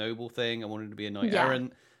become a noble thing. I wanted to be a knight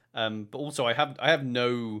errant. But also, I have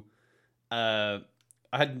no. I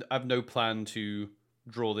have no plan to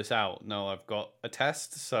draw this out. No, I've got a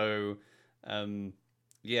test, so I'm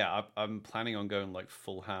planning on going like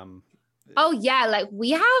full ham. Oh yeah, like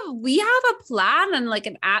we have a plan and like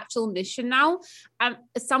an actual mission now,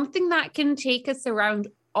 something that can take us around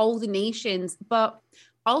all the nations, but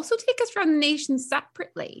also take us around the nations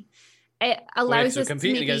separately. It allows us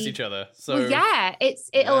competing to against each other. So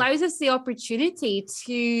it allows us the opportunity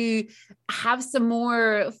to have some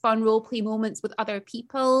more fun role play moments with other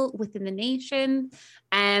people within the nation,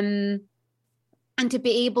 and to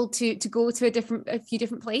be able to go to a few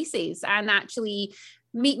different places and actually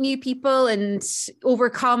meet new people and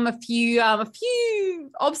overcome a few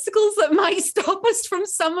obstacles that might stop us from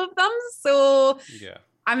some of them. So yeah.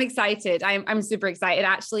 I'm excited. I'm super excited,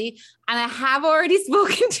 actually. And I have already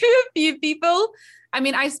spoken to a few people. I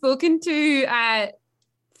mean, I've spoken to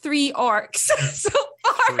 3 orcs so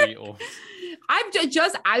far. 3 orcs. I'm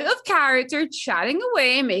just out of character, chatting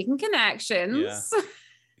away, making connections.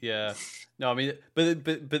 Yeah. No, I mean,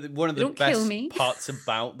 but one of the best parts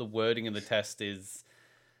about the wording of the test is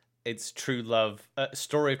it's True Love,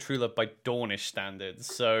 Story of True Love by Dawnish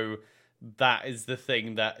standards. So that is the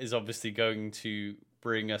thing that is obviously going to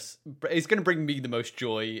bring us. It's going to bring me the most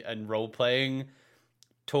joy and role playing,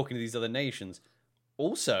 talking to these other nations.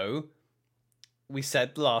 Also, we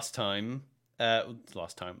said last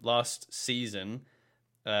season,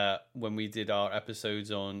 when we did our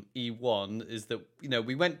episodes on E1, is that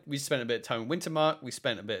we spent a bit of time in Wintermark, we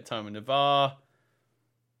spent a bit of time in Navarre,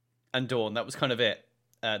 and Dawn. That was kind of it.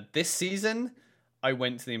 This season, I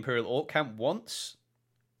went to the Imperial Orc Camp once.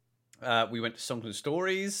 We went to Sunken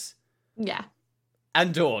Stories. Yeah.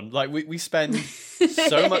 And Dawn. Like, we spend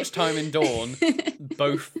so much time in Dawn,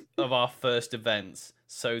 both of our first events.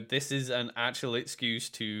 So this is an actual excuse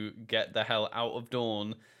to get the hell out of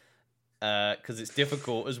Dawn, because it's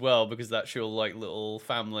difficult as well, because that's your, like, little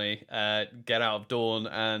family. Get out of Dawn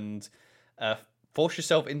and force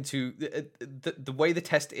yourself into... The way the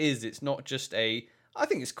test is, it's not just a... I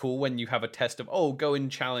think it's cool when you have a test of, go and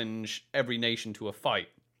challenge every nation to a fight.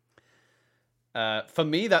 For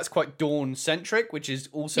me, that's quite Dawn-centric, which is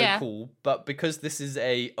also cool. But because this is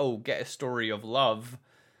get a story of love,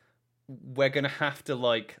 we're going to have to,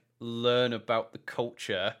 like, learn about the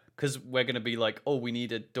culture. Because we're going to be like, we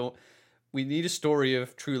need a story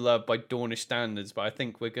of true love by Dawnish standards. But I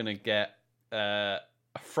think we're going to get a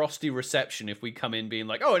frosty reception if we come in being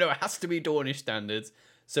like, no, it has to be Dawnish standards.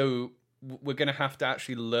 So we're going to have to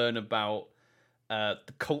actually learn about the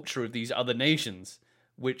culture of these other nations,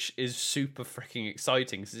 which is super freaking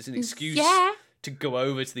exciting, because it's an excuse to go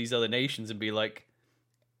over to these other nations and be like,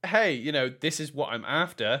 hey, this is what I'm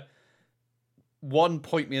after. One,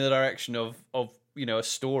 point me in the direction of a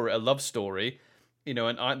story, a love story,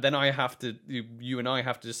 and then I have to, you and I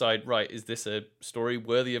have to decide, right, is this a story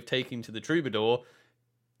worthy of taking to the Troubadour?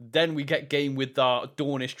 Then we get game with our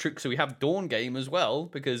Dawnish trick, so we have Dawn game as well,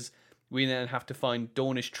 because we then have to find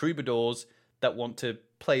Dawnish troubadours that want to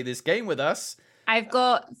play this game with us. I've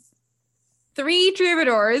got 3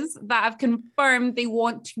 troubadours that have confirmed they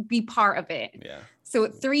want to be part of it. Yeah. So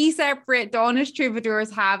 3 separate Dawnish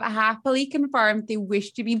troubadours have happily confirmed they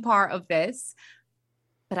wish to be part of this.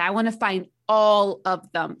 But I want to find all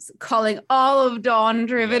of them. So calling all of Dawn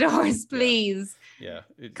troubadours, please. Yeah.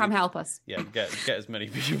 Come help us. Yeah, get as many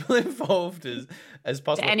people involved as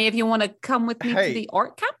possible. Do any of you want to come with me to the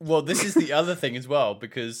orc camp? Well, this is the other thing as well,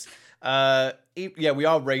 because we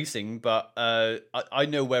are racing, but I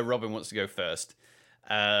know where Robin wants to go first,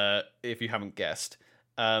 if you haven't guessed.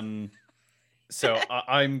 So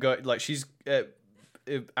I'm going, like, she's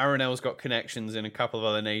Aranel's got connections in a couple of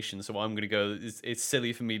other nations, so I'm going to go. It's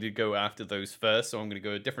silly for me to go after those first, so I'm going to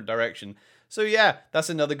go a different direction. So yeah, that's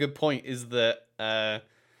another good point, is that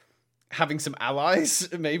having some allies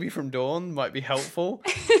maybe from Dawn might be helpful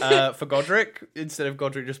for Godric, instead of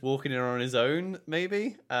Godric just walking in on his own,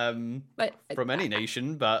 maybe but, from any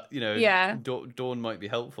nation. But Dawn might be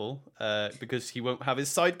helpful because he won't have his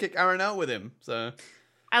sidekick Aranel with him. So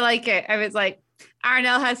I like it. I was like,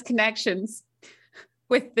 Aranel has connections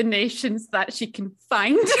with the nations that she can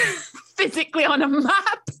find physically on a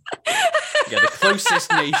map. Yeah, the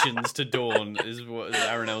closest nations to Dawn is what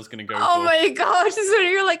Aranel's going to go for. Oh my gosh. So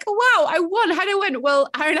you're like, wow, I won. How did I win? Well,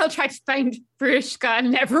 Aranel tried to find Brushka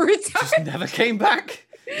and never returned. Just never came back.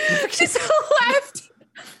 Just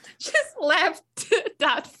left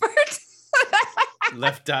Dadford.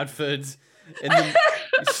 Left Dadford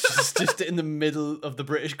just in the middle of the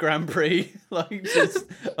British Grand Prix, like just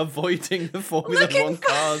avoiding the Formula One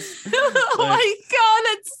cars. Oh my god,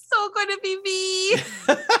 that's so gonna be me.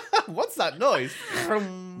 What's that noise?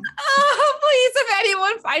 Oh, please, if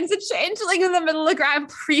anyone finds a changeling in the middle of Grand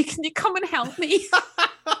Prix, can you come and help me?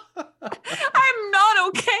 I'm not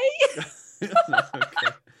okay.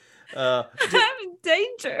 Okay. I'm in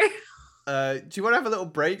danger. Do you want to have a little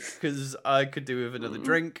break? Because I could do with another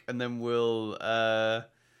drink, and then we'll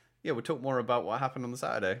talk more about what happened on the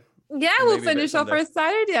Saturday. Yeah, we'll finish off our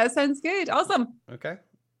Saturday. That sounds good. Awesome. Okay.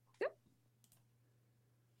 Yep.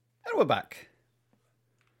 And we're back.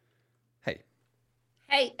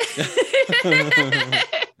 Hey.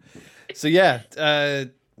 So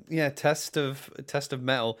test of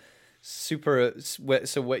metal, super.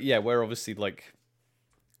 So we're obviously like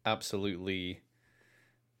absolutely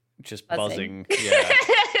just buzzing.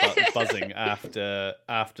 Buzzing after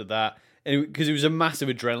that, because it was a massive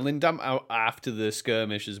adrenaline dump out after the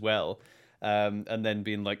skirmish as well, and then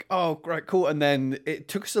being like, oh great, cool, and then it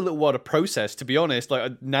took us a little while to process, to be honest.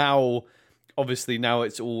 Like now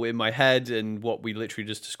it's all in my head, and what we literally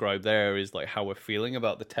just described there is like how we're feeling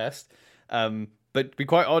about the test. But to be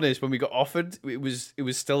quite honest, when we got offered, it was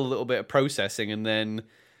still a little bit of processing, and then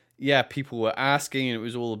people were asking, and it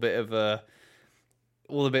was all a bit of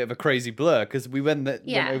all a bit of a crazy blur because we went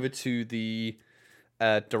over to the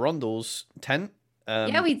Durandal's tent.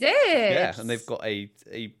 Yeah, we did. Yeah, and they've got a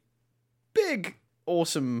big,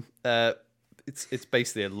 awesome. It's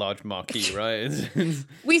basically a large marquee, right?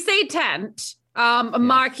 We say tent. A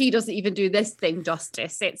marquee doesn't even do this thing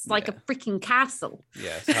justice. It's like a freaking castle.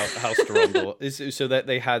 Yeah, House Durandal. So that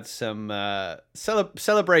they had some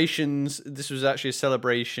celebrations. This was actually a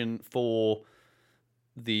celebration for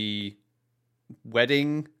the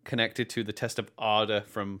wedding connected to the test of Ardor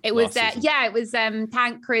from it was it was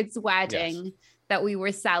Tancred's wedding that we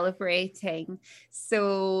were celebrating.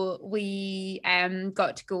 So we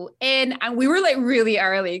got to go in, and we were like really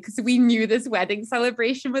early because we knew this wedding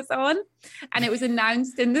celebration was on, and it was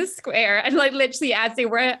announced in the square, and like literally as they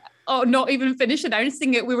were not even finished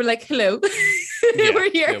announcing it, we were like, hello. We're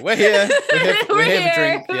here. Yeah, we're here. We're here for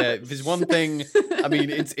drink. Yeah, if there's one thing, I mean,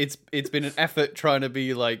 it's been an effort trying to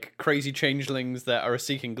be like crazy changelings that are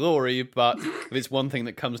seeking glory, but if it's one thing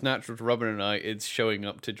that comes natural to Robin and I, it's showing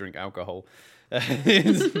up to drink alcohol.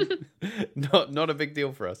 It's not a big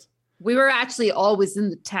deal for us. We were actually always in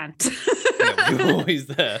the tent. Yeah, we were always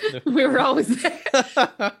there. We were always there.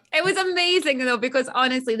 It was amazing though, because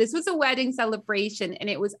honestly, this was a wedding celebration and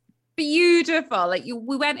it was beautiful. Like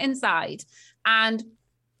we went inside, and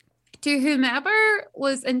to whomever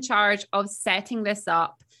was in charge of setting this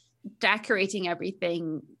up, decorating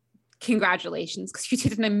everything, congratulations, because you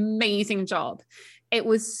did an amazing job. It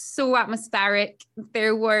was so atmospheric.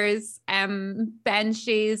 There was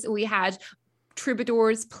benches. We had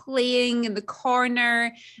troubadours playing in the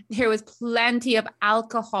corner. There was plenty of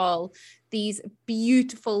alcohol, these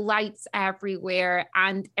beautiful lights everywhere,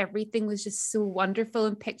 and everything was just so wonderful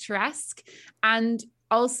and picturesque. And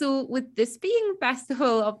also with this being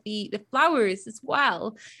Festival of the Flowers as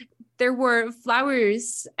well, there were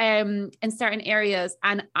flowers in certain areas,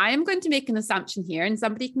 and I am going to make an assumption here, and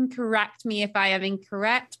somebody can correct me if I am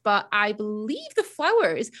incorrect, but I believe the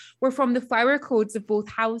flowers were from the flower codes of both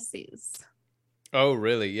houses. Oh,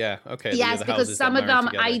 really? Yeah. Okay. Yes, because some of them,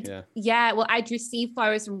 I'd received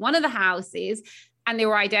flowers from one of the houses, and they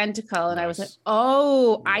were identical, and nice. I was like,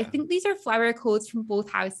 I think these are flower codes from both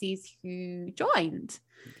houses who joined.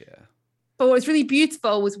 Yeah. But what was really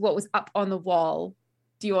beautiful was what was up on the wall.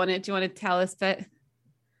 Do you want to tell us a bit?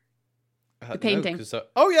 The painting. The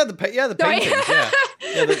painting.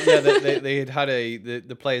 They had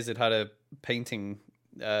the players had a painting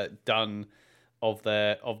done of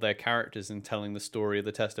their characters and telling the story of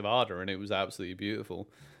the Test of Ardor, and it was absolutely beautiful.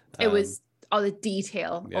 It was all the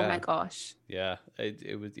detail. Yeah. Oh my gosh. Yeah,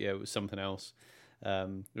 it was something else.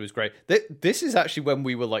 It was great. This is actually when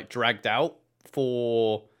we were like dragged out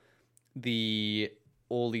for the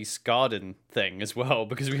Orly's garden thing as well,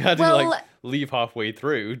 because we had to leave halfway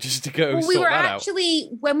through just to go sort that out. We were actually,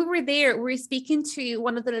 when we were there, we were speaking to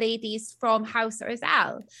one of the ladies from House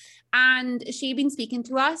Orzal, and she'd been speaking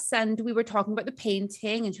to us, and we were talking about the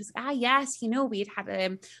painting, and she was like, yes, we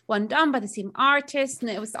had one done by the same artist,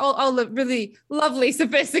 and it was all the really lovely,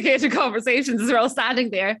 sophisticated conversations as we're all standing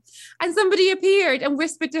there, and somebody appeared and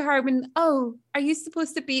whispered to her, are you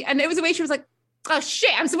supposed to be, and it was the way she was like, oh shit,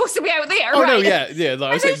 I'm supposed to be out there. Oh, right? No, yeah. Like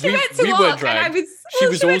I was saying, we were dragged. She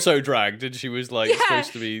was also dragged, and she was like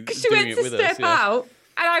supposed to be doing it with us. She went to step out,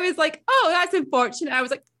 and I was like, oh, that's unfortunate. I was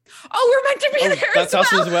like, we're meant to be there. That's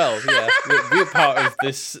us as well. Yeah, we're part of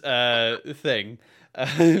this thing.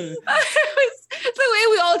 It was the way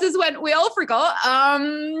we all just went. We all forgot.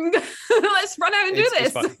 Let's run out and do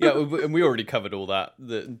this. Yeah, and we already covered all that.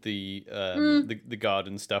 The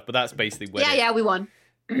garden stuff, but that's basically where. Yeah, we won.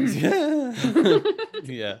 yeah.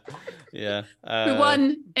 We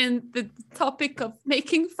won in the topic of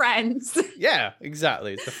making friends. Yeah,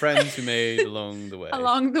 exactly. It's the friends we made along the way.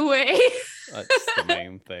 That's the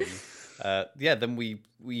main thing. Then we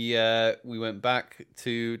went back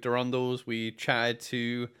to Durandal's. We chatted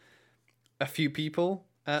to a few people.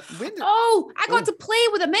 I got to play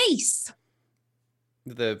with a mace.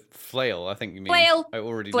 The flail, I think you mean. Flail. I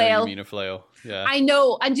already know you mean a flail. Yeah. I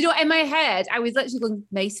know. And in my head, I was literally going,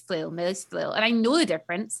 mace flail. And I know the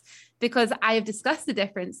difference because I have discussed the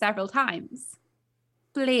difference several times.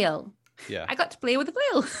 Flail. Yeah. I got to play with a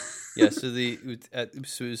flail. Yeah, so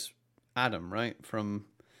it was Adam, right?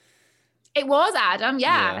 It was Adam,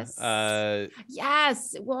 yes. Yeah.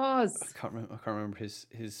 Yes, it was. I can't remember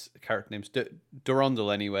his character names. Durandal,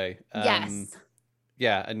 anyway. Yes.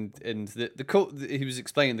 Yeah, and the cool, he was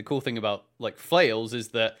explaining the cool thing about like flails is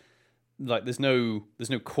that like there's no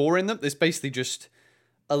core in them. There's basically just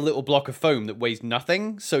a little block of foam that weighs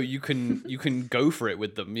nothing, so you can go for it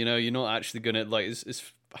with them. You're not actually gonna like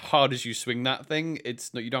as hard as you swing that thing.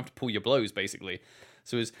 It's not, you don't have to pull your blows basically.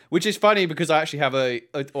 which is funny because I actually have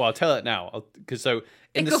well, I'll tell it now. Because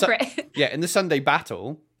in the Sunday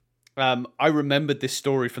battle, I remembered this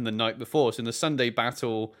story from the night before. So in the Sunday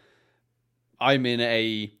battle, I'm in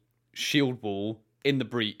a shield wall in the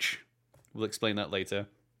breach. We'll explain that later.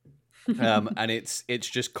 And it's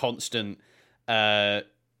just constant.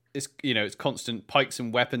 It's constant pikes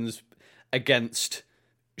and weapons against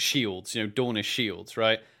shields. Dornish shields,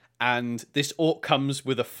 right? And this orc comes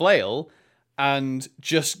with a flail and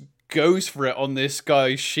just goes for it on this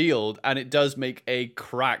guy's shield, and it does make a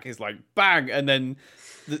crack. It's like bang, and then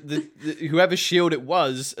the whoever's shield it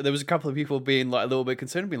was, there was a couple of people being like a little bit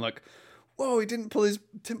concerned, being like, "Whoa, he didn't pull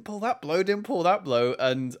that blow,"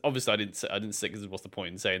 and obviously I didn't say because what's the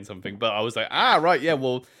point in saying something? But I was like, right, yeah,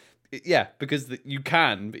 well, yeah, because you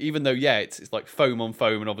can, even though it's like foam on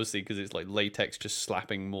foam, and obviously because it's like latex just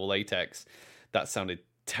slapping more latex. That sounded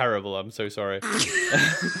terrible. I'm so sorry.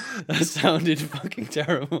 That sounded fucking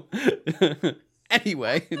terrible.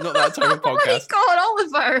 Anyway, not that type of podcast. Oh my God,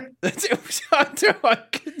 Oliver! Everyone's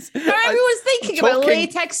thinking about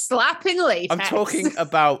latex slapping latex. I'm talking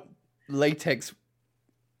about latex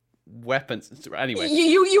weapons. Anyway,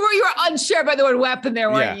 you were unsure about the word weapon there,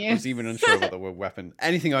 weren't you? I was even unsure about the word weapon.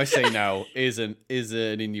 Anything I say now is an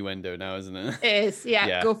innuendo now, isn't it? It is.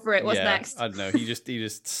 Yeah. Go for it. What's next? I don't know. He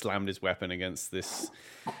just slammed his weapon against this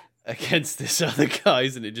other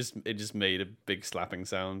guy's, and it just made a big slapping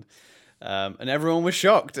sound. And everyone was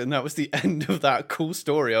shocked, and that was the end of that cool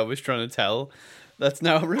story I was trying to tell. That's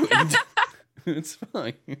now ruined. It's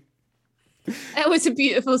fine. It was a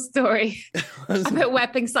beautiful story about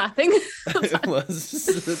weapon slapping. It was.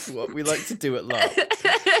 That's what we like to do at love.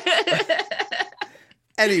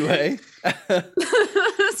 Anyway.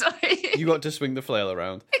 Sorry. You got to swing the flail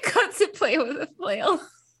around. I got to play with a flail.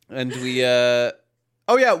 And we... Oh,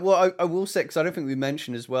 yeah, well, I will say, because I don't think we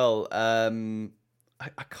mentioned as well, I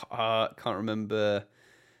can't remember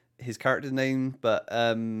his character's name, but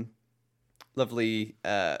lovely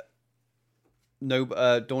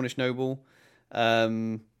Dornish noble,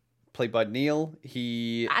 played by Neil.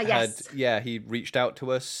 He he reached out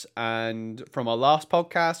to us, and from our last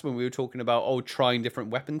podcast when we were talking about trying different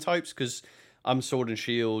weapon types, because I'm sword and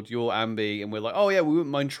shield, you're ambi, and we're like, we wouldn't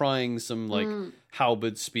mind trying some like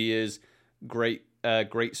halberd, spears, great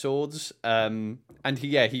swords. And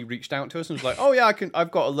he reached out to us and was like,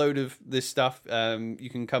 I've got a load of this stuff. You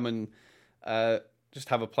can come and just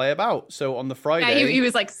have a play about. So on the Friday, he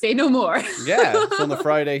was like, say no more. So on the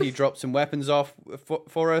Friday, he dropped some weapons off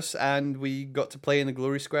for us, and we got to play in the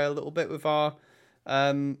Glory Square a little bit with our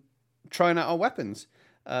trying out our weapons,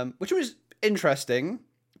 which was interesting.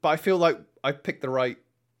 But I feel like I picked the right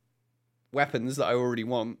weapons that I already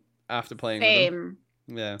want after playing with them.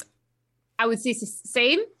 Yeah. I would say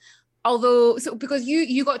same. Although, because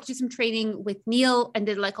you got to do some training with Neil and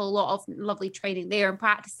did like a lot of lovely training there and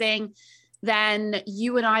practicing, then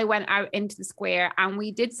you and I went out into the square and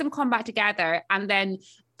we did some combat together. And then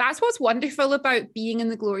that's what's wonderful about being in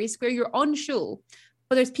the Glory Square. You're on show,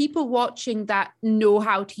 but there's people watching that know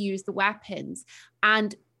how to use the weapons.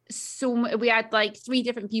 And so we had like 3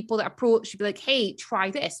 different people that approached, be like, hey, try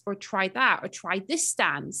this or try that or try this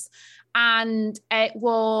stance. And it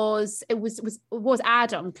was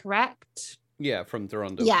Adam, correct? Yeah, from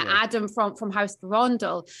Durandal. Yeah, Adam from House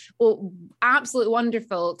Durandal. Oh, absolutely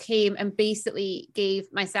wonderful. Came and basically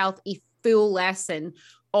gave myself a full lesson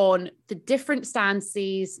on the different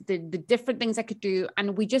stances, the different things I could do.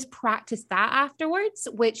 And we just practiced that afterwards,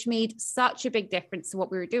 which made such a big difference to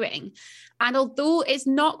what we were doing. And although it's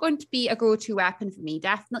not going to be a go-to weapon for me,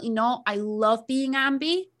 definitely not. I love being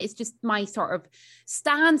ambi. It's just my sort of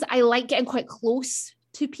stance. I like getting quite close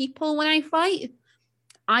to people when I fight.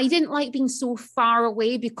 I didn't like being so far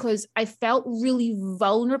away because I felt really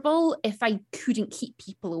vulnerable if I couldn't keep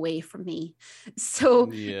people away from me. So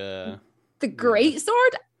the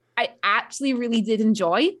greatsword, I actually really did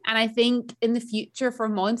enjoy. And I think in the future for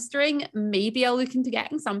monstering, maybe I'll look into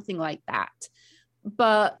getting something like that.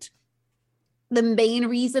 But the main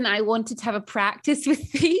reason I wanted to have a practice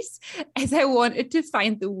with these is I wanted to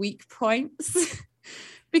find the weak points.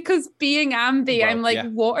 Because being ambi, I'm like,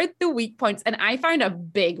 what are the weak points? And I found a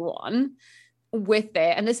big one with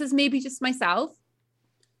it. And this is maybe just myself,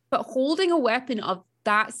 but holding a weapon of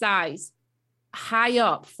that size high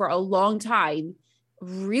up for a long time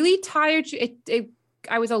really tired.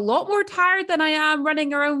 I was a lot more tired than I am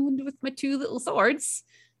running around with my 2 little swords.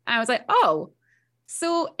 And I was like,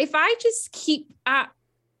 so if I just keep at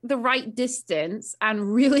the right distance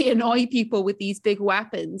and really annoy people with these big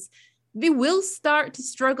weapons, they will start to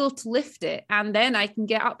struggle to lift it, and then I can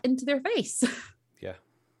get up into their face. Yeah.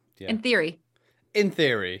 In theory. In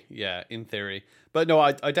theory. But no,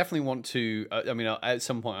 I definitely want to. I mean, at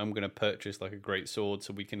some point, I'm going to purchase like a great sword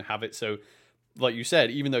so we can have it. So, like you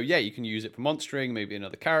said, even though you can use it for monstering, maybe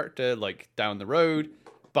another character like down the road,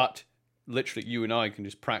 but literally you and I can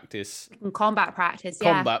just practice combat practice,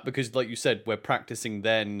 because, like you said, we're practicing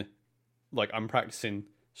then. Like I'm practicing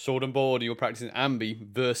sword and board, you're practicing ambi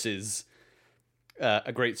versus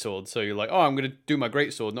a great sword. So you're like, oh, I'm going to do my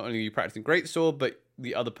great sword. Not only are you practicing great sword, but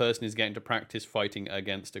the other person is getting to practice fighting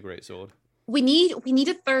against a great sword. We need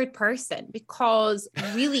a third person because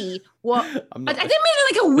really, what I didn't mean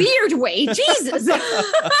it like a weird way. Jesus.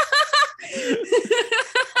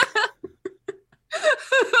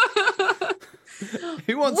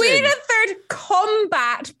 Who wants we need a third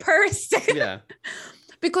combat person. Yeah.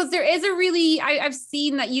 Because there is a really, I've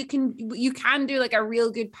seen that you can do like a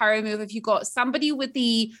real good power move if you got somebody with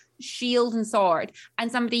the shield and sword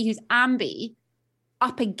and somebody who's ambi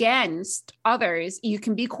up against others. You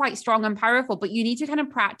can be quite strong and powerful, but you need to kind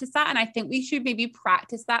of practice that. And I think we should maybe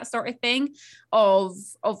practice that sort of thing of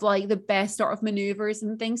like the best sort of maneuvers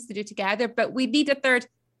and things to do together. But we need a third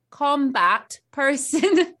combat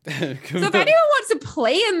person. So if anyone wants to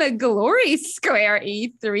play in the Glory Square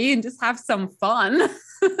E3 and just have some fun.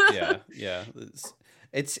 yeah.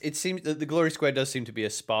 It seems that the Glory Square does seem to be a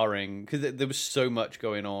sparring because there was so much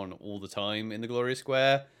going on all the time in the Glory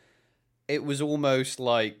Square. It was almost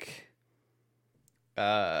like,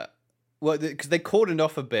 because they cordoned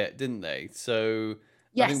off a bit, didn't they? So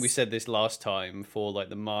yes. I think we said this last time for like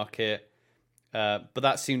the market. But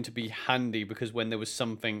that seemed to be handy because when there was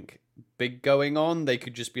something big going on, they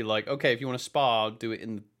could just be like, okay, if you want to spar, do it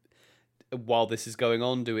while this is going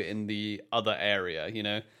on, do it in the other area, you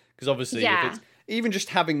know? Because obviously, if it's, even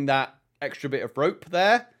just having that extra bit of rope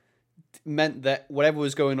there meant that whatever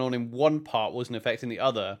was going on in one part wasn't affecting the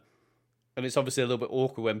other. And it's obviously a little bit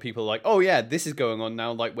awkward when people are like, oh yeah, this is going on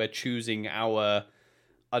now, like we're choosing our,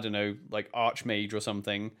 I don't know, like archmage or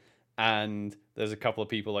something. And there's a couple of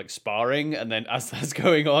people like sparring, and then as that's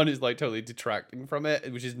going on, it's like totally detracting from it,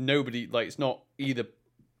 which is nobody, like it's not either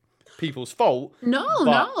people's fault.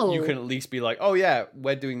 No. You can at least be like, oh yeah,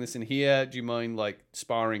 we're doing this in here. Do you mind like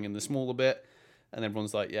sparring in the smaller bit? And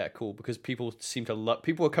everyone's like, yeah, cool, because people seem to love.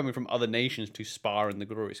 People are coming from other nations to spar in the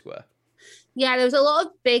Glory Square. Yeah, there was a lot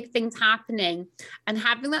of big things happening, and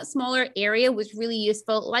having that smaller area was really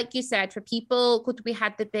useful. Like you said, for people, we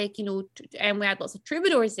had the big, and we had lots of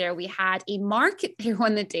troubadours there. We had a market there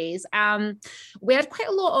one of the days. We had quite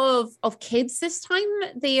a lot of kids this time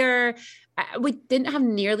there. We didn't have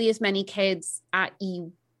nearly as many kids at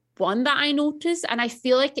E1 that I noticed, and I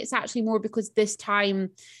feel like it's actually more because this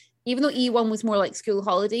time, even though E1 was more like school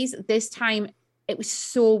holidays, this time it was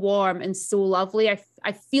so warm and so lovely.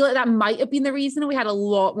 I feel like that might have been the reason we had a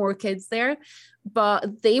lot more kids there,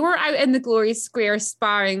 but they were out in the Glory Square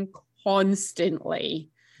sparring constantly.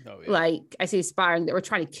 Oh, yeah. Like I say sparring, they were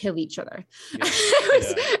trying to kill each other. Yeah.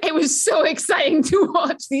 It was so exciting to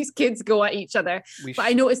watch these kids go at each other.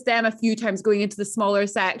 I noticed them a few times going into the smaller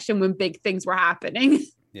section when big things were happening.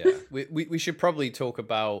 Yeah, we should probably talk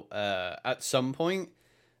about at some point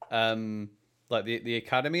like the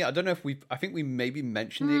academy. I don't know if I think we maybe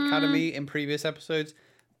mentioned the academy in previous episodes.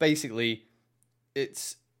 Basically,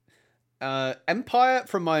 it's Empire,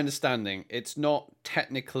 from my understanding, it's not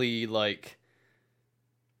technically like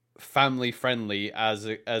family friendly as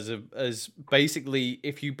basically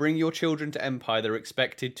if you bring your children to Empire, they're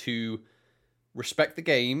expected to respect the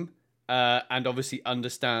game and obviously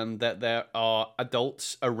understand that there are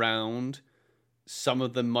adults around. Some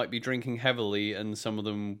of them might be drinking heavily, and some of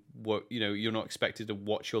them, you're not expected to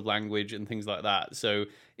watch your language and things like that. So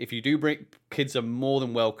if you do bring, kids are more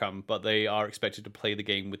than welcome, but they are expected to play the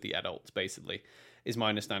game with the adults, basically, is my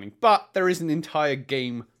understanding. But there is an entire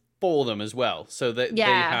game for them as well. So that they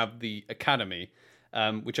have the academy,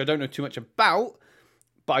 which I don't know too much about,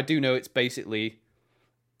 but I do know it's basically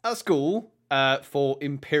a school for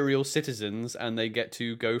imperial citizens, and they get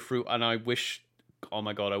to go through, and oh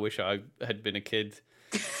my god, I wish I had been a kid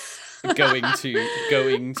going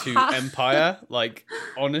to Empire. Like,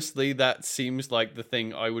 honestly, that seems like the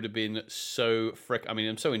thing I would have been so I mean,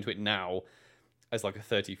 I'm so into it now as like a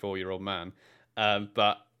 34-year-old man.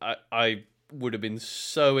 But I would have been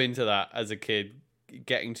so into that as a kid,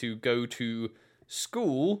 getting to go to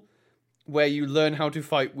school where you learn how to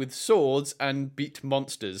fight with swords and beat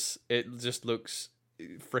monsters. It just looks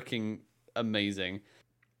freaking amazing.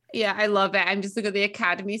 Yeah, I love it. I'm just looking at the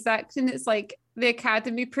academy section. It's like the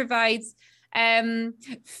academy provides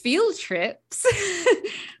field trips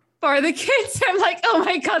for the kids. I'm like, oh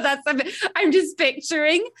my God, I'm just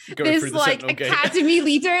picturing this like academy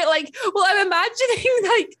leader. Like, well, I'm imagining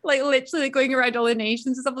like literally like going around all the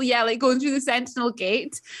nations and stuff. Yeah, like going through the Sentinel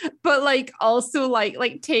Gate, but like also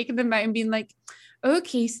like taking them out and being like,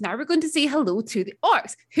 okay, so now we're going to say hello to the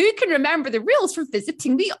orcs. Who can remember the rules for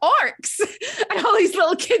visiting the orcs? And all these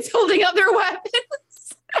little kids holding up their weapons.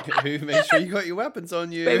 Who made sure you got your weapons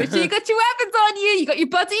on you? Make sure you got your weapons on you. You got your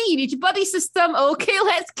buddy. You need your buddy system. Okay,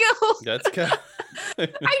 let's go. Let's go.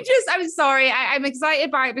 I'm sorry. I'm excited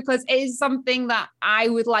by it because it is something that I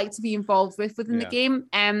would like to be involved within the game.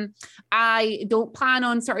 I don't plan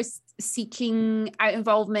on sort of seeking out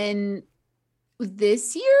involvement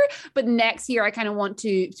this year, but next year I kind of want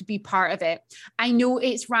to be part of it. I know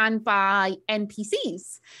it's ran by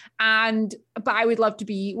NPCs, but I would love to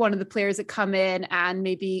be one of the players that come in and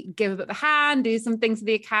maybe give a bit of a hand, do some things for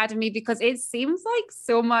the academy, because it seems like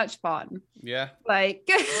so much fun. Yeah, like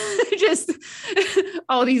just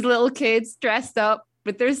all these little kids dressed up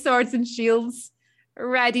with their swords and shields,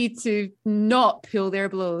 ready to not pull their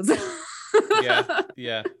blows.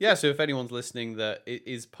 yeah. So if anyone's listening that it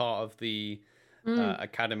is part of the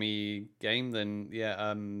academy game, then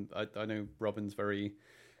I know Robin's very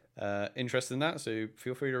interested in that, so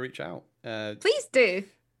feel free to reach out. Please do.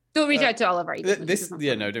 Don't reach out to Oliver. Don't reach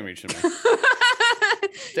to me.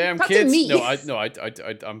 Damn kids.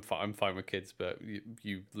 I'm fine with kids, but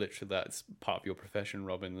you literally, that's part of your profession,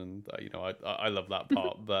 Robin, and I love that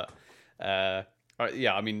part. But I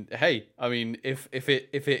mean, hey, I mean, if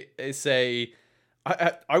it is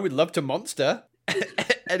I would love to monster.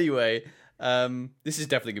 Anyway. This is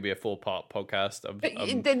definitely gonna be a 4-part podcast.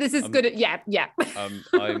 This is good. Yeah.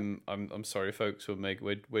 I'm sorry, folks.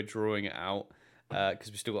 We're drawing it out because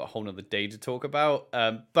we still got a whole nother day to talk about.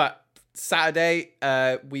 But Saturday,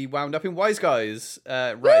 we wound up in Wise Guys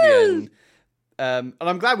right at the end, and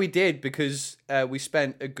I'm glad we did because we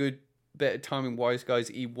spent a good bit of time in Wise Guys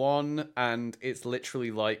E1, and it's literally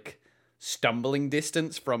like stumbling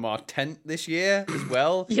distance from our tent this year as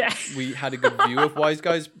well. Yeah, we had a good view of Wise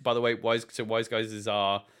Guys. By the way, Wise Guys is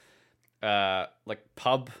our like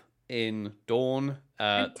pub in Dawn.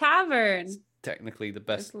 Tavern. Technically the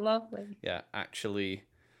best. It's lovely. Yeah, actually,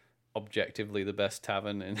 objectively the best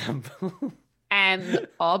tavern in Hamble.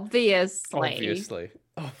 Obviously.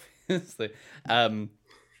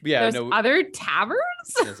 Yeah, there's other taverns.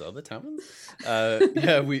 There's other taverns.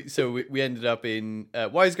 We ended up in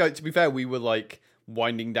Wise Guys. To be fair, we were like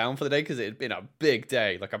winding down for the day because it had been a big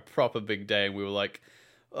day, like a proper big day, and we were like,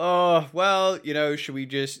 oh well, should we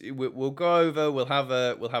just we'll go over, we'll have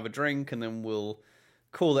a drink, and then we'll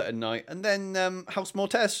call it a night. And then House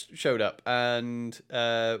Mortes showed up and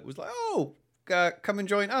was like, oh, come and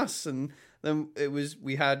join us. And then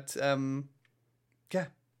we had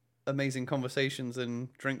amazing conversations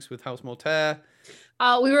and drinks with House Mortaire.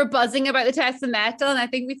 We were buzzing about the test of metal, and I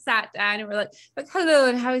think we sat down and we're like, hello,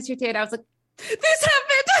 and how was your day? And I was like, this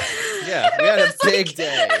happened. Yeah, we had a big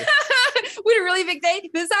day. We had a really big day.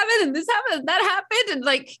 This happened, and this happened, and that happened, and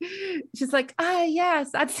like, she's like,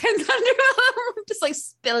 yes, that sounds wonderful. Just like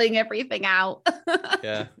spilling everything out.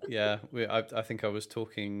 yeah. I think I was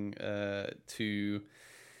talking to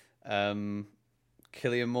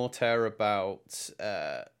Killian Mortaire about.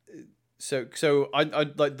 So I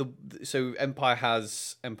like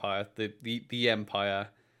Empire the Empire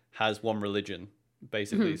has one religion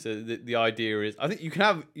basically. Mm-hmm. So the idea is, I think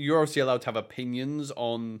you're obviously allowed to have opinions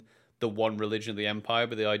on the one religion of the Empire,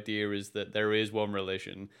 but the idea is that there is one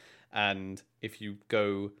religion, and if you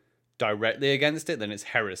go directly against it, then it's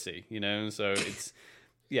heresy. So it's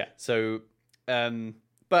So,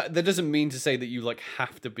 but that doesn't mean to say that you like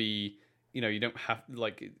have to be. You don't have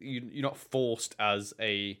you're not forced as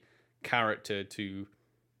a character to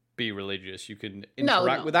be religious. You can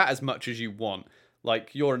interact with that as much as you want.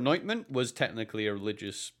 Like your anointment was technically a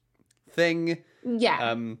religious thing.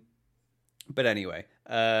 Yeah. But anyway,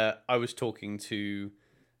 I was talking to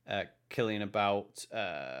Killian about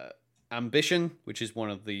ambition, which is one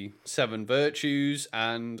of the 7 virtues,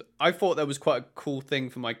 and I thought that was quite a cool thing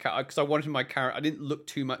for my character because I wanted my character. I didn't look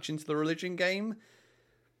too much into the religion game,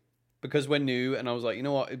 because we're new, and I was like, you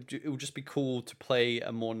know what, it would just be cool to play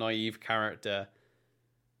a more naive character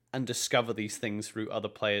and discover these things through other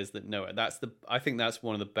players that know it. I think that's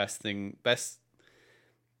one of the best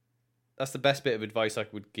that's the best bit of advice I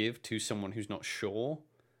would give to someone who's not sure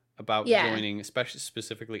about joining, especially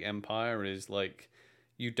specifically Empire, is like,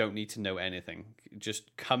 you don't need to know anything.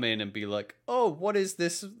 Just come in and be like, oh, what is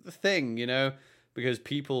this thing, Because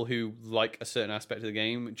people who like a certain aspect of the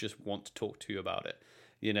game just want to talk to you about it.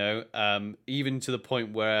 you know, even to the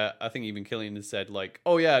point where I think even Killian has said like,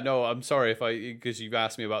 oh yeah, no, I'm sorry because you've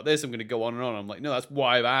asked me about this, I'm going to go on and on. I'm like, no, that's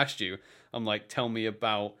why I've asked you. I'm like, tell me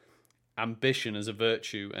about ambition as a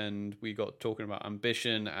virtue. And we got talking about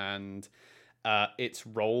ambition and its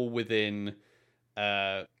role within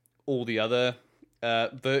all the other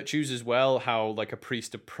virtues as well, how like a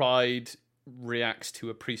priest of pride reacts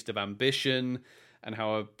to a priest of ambition, and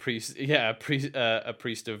how a priest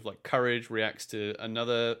of like courage reacts to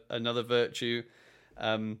another virtue,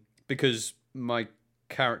 because my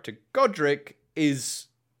character Godric is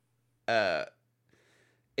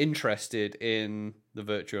interested in the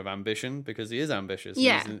virtue of ambition because he is ambitious.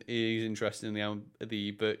 Yeah, he's interested in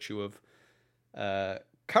the virtue of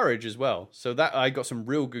courage as well. So that I got some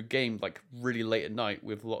real good game like really late at night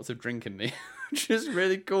with lots of drink in me, which is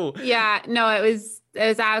really cool. Yeah, no, it was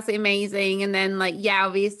absolutely amazing. And then like, yeah,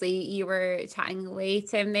 obviously you were chatting away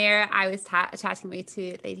to him there. I was chatting away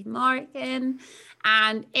to Lady Morgan,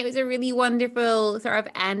 and it was a really wonderful sort of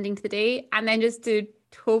ending to the day. And then just to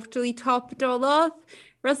totally top it all off,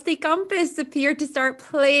 Rusty Compass appeared to start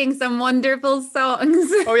playing some wonderful songs.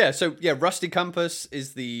 Oh yeah, so yeah, Rusty Compass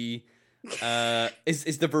is the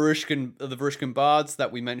is the Varushkan bards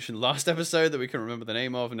that we mentioned last episode that we couldn't remember the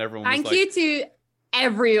name of, and everyone was Thank you to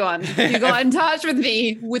everyone who got in touch with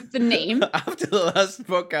me with the name. After the last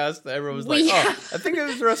podcast, everyone was like, I think it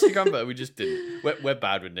was Rusty Compass. We just didn't. We're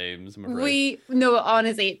bad with names, I'm afraid. No,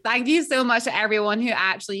 honestly, thank you so much to everyone who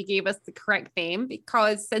actually gave us the correct name,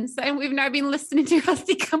 because since then we've now been listening to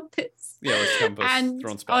Rusty Compass. Yeah, Rusty Compass. And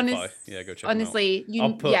they're on Spotify. Yeah, go check honestly,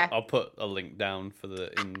 them out. I'll put a link down for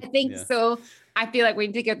the. I think so. I feel like we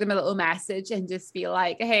need to give them a little message and just be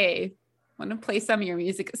like, hey, I want to play some of your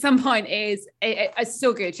music at some point. It's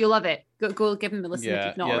so good. You'll love it. Go give them a listen if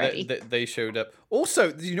you've not already. They showed up.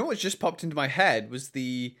 Also, you know what's just popped into my head was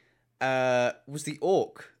the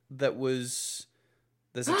orc that was.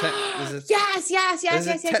 There's a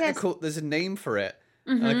technical. There's a name for it,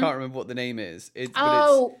 and I can't remember what the name is.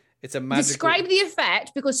 It's a magical. Describe the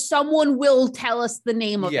effect, because someone will tell us the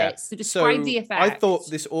name of it. So describe the effect. I thought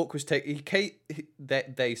this orc was they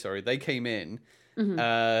came in,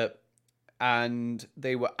 and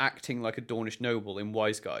they were acting like a Dornish noble in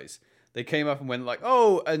Wise Guys. They came up and went like,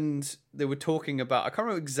 oh, and they were talking about, I can't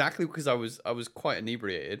remember exactly because I was quite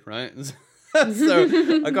inebriated, right?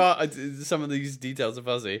 So I got some of these details are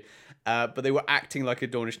fuzzy, but they were acting like a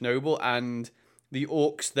Dornish noble, and the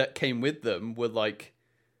orcs that came with them were like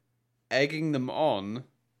egging them on,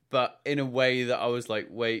 but in a way that I was like,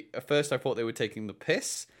 wait, at first I thought they were taking the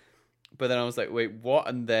piss, but then I was like, wait, what?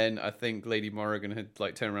 And then I think Lady Morrigan had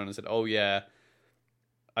like turned around and said, oh yeah,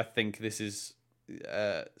 I think this is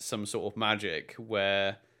some sort of magic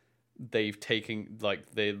where they've taken,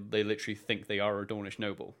 like they literally think they are a Dornish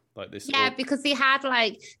noble. Like this. Yeah, because they had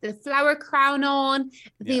like the flower crown on,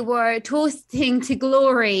 they were toasting to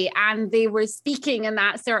glory, and they were speaking in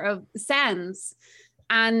that sort of sense.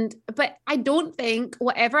 But I don't think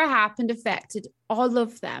whatever happened affected all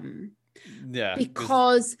of them. Yeah.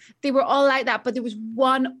 Because they were all like that. But there was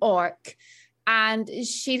one orc, and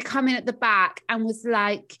she'd come in at the back and was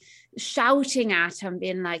like shouting at him,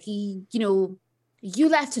 being like, you know, you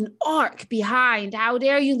left an orc behind. How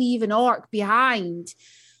dare you leave an orc behind?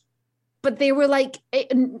 But they were like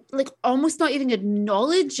almost not even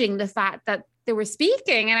acknowledging the fact that they were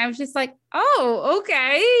speaking. And I was just like, oh,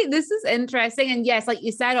 okay, this is interesting. And yes, like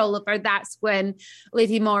you said, Oliver, that's when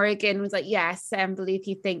Lady Morrigan was like, yes, I believe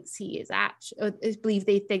he thinks he is actually, I believe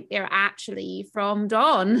they think they're actually from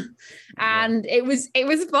Dawn. And it was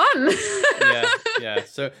fun. Yeah.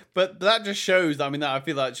 So, but that just shows, I mean, that I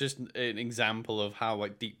feel like it's just an example of how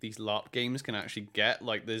like deep these LARP games can actually get.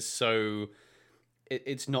 Like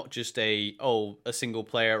it's not just a single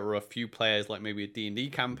player or a few players like maybe a D&D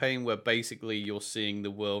campaign where basically you're seeing the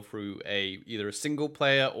world through either a single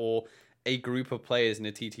player or a group of players in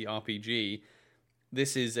a TTRPG.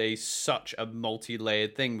 This is such a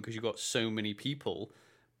multi-layered thing because you've got so many people,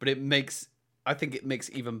 but I think it makes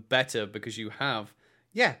even better because you do have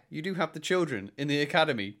the children in the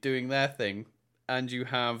academy doing their thing, and you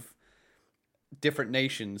have different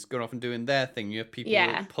nations going off and doing their thing. You have people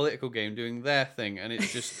in the political game doing their thing, and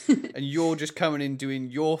it's just and you're just coming in doing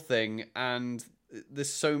your thing, and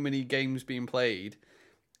there's so many games being played,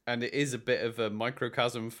 and it is a bit of a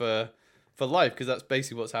microcosm for life, because that's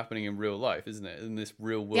basically what's happening in real life, isn't it? In this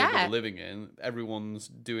real world that we're living in, everyone's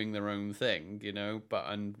doing their own thing, you know,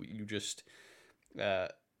 and you just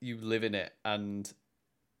you live in it, and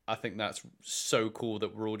I think that's so cool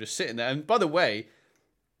that we're all just sitting there. And by the way,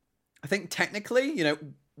 I think technically, you know,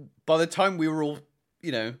 by the time we were all,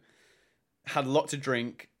 you know, had a lot to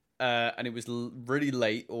drink, and it was really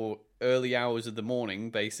late or early hours of the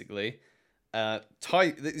morning, basically.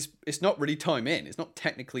 It's not really time in. It's not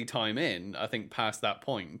technically time in, I think, past that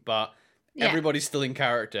point, but everybody's still in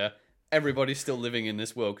character. Everybody's still living in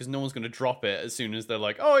this world because no one's going to drop it as soon as they're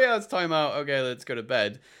like, oh yeah, it's time out. Okay, let's go to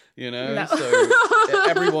bed. No. So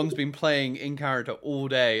everyone's been playing in character all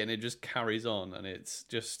day, and it just carries on. And it's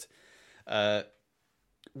just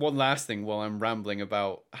one last thing while I'm rambling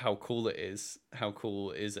about how cool it is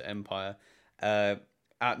at Empire.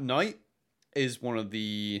 At night is one of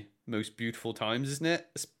the most beautiful times, isn't it?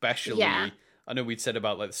 Especially, I know we'd said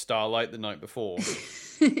about like the starlight the night before.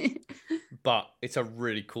 But it's a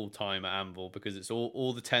really cool time at Anvil because it's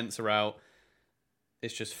all the tents are out.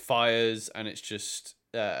 It's just fires, and it's just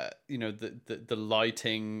the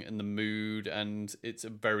lighting and the mood, and it's a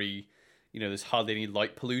very, there's hardly any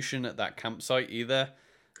light pollution at that campsite either.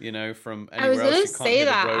 From anywhere else, you can't hear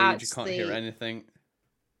the road, you can't hear anything.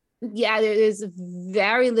 Yeah, there's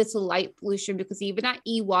very little light pollution because even at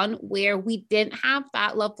E1, where we didn't have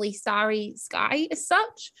that lovely starry sky as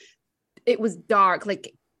such, it was dark,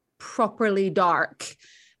 like properly dark.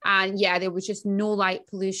 And there was just no light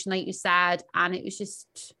pollution, like you said. And it was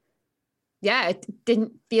just, it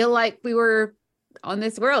didn't feel like we were on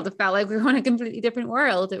this world. It felt like we were on a completely different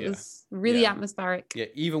world. It was really atmospheric. Yeah,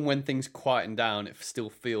 even when things quieten down, it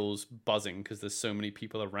still feels buzzing because there's so many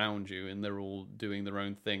people around you and they're all doing their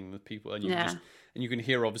own thing. The people, and you can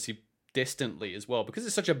hear obviously distantly as well because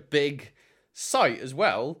it's such a big site as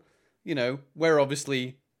well. We're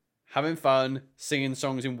obviously having fun, singing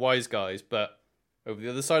songs in Wise Guys, but over the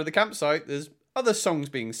other side of the campsite, there's other songs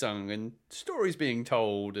being sung and stories being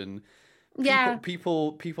told, and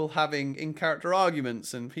people having in-character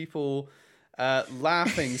arguments and people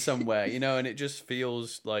laughing somewhere, and it just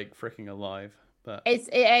feels like freaking alive. But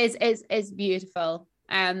it's beautiful.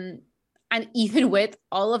 And even with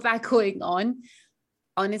all of that going on,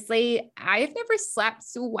 honestly, I've never slept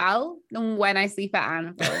so well than when I sleep at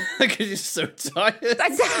Anvil. Because you're so tired. I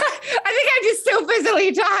think I'm just so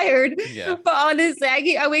physically tired. Yeah. But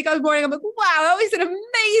honestly, I wake up in the morning, I'm like, wow, that was an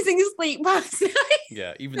amazing sleep last night.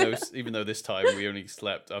 Yeah, even though this time we only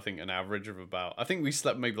slept, I think, an average of I think we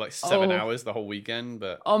slept maybe like 7 hours the whole weekend.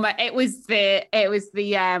 But it was the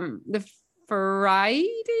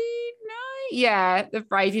Friday night. Yeah, the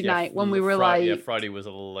Friday night when we were Friday was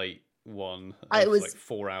a late one. It was like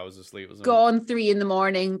 4 hours of sleep, wasn't gone 3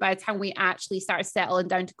 a.m. by the time we actually started settling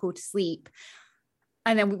down to go to sleep.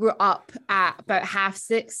 And then we were up at about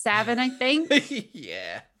 6:30, 7, I think.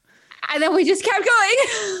 Yeah. And then we just kept going.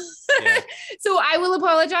 So I will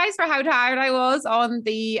apologize for how tired I was on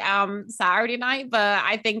the Saturday night, but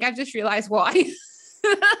I think I've just realized why.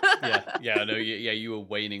 You were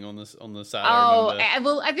waning on the Saturday.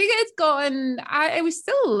 I think it's gotten. It was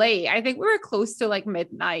still late. I think we were close to like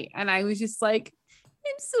midnight, and I was just like,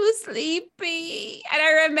 I'm so sleepy. And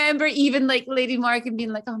I remember even like Lady Morgan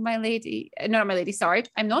being like, "Oh, my lady, not my lady. Sorry,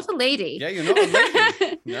 I'm not a lady." Yeah, you're not a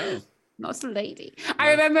lady. No, not a lady. No. I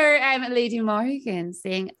remember Lady Morgan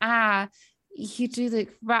saying, you do look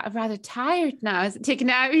rather tired now. Is it taking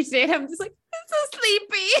out your day? And I'm just like, I'm so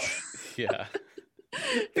sleepy. Yeah.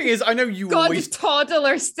 Thing is, I know you always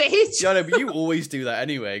toddler stage. Yeah, no, but you always do that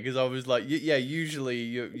anyway. Because I was like,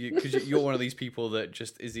 usually because you're one of these people that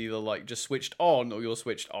just is either like just switched on or you're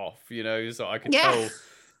switched off. So I could tell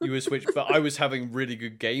you were switched. But I was having really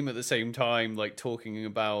good game at the same time, like talking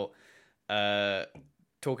about like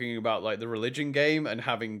the religion game and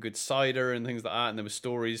having good cider and things like that. And there were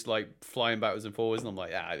stories like flying backwards and forwards, and I'm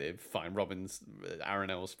like, fine.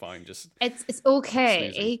 Aranel's fine. Just it's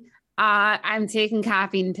okay. Snoozing. I'm taking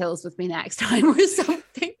caffeine pills with me next time or something.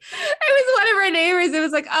 It was one of our neighbors. It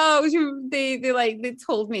was like, they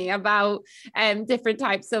told me about different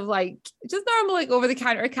types of like just normal like over the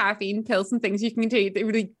counter caffeine pills and things you can take that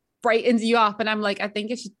really brightens you up. And I'm like, I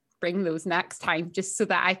think I should bring those next time just so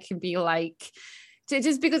that I can be like,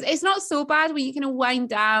 just because it's not so bad when you kind of wind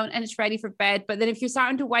down and it's ready for bed. But then if you're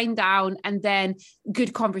starting to wind down and then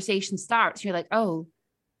good conversation starts, you're like, oh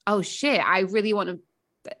shit, I'm going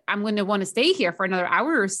to want to stay here for another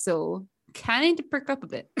hour or so. Kind of need to perk up a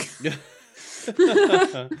bit.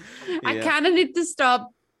 I kind of need to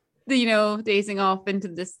stop, dazing off into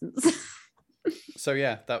the distance. So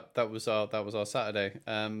that was our Saturday.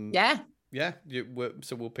 So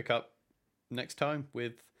we'll pick up next time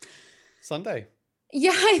with Sunday.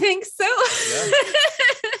 Yeah, I think so.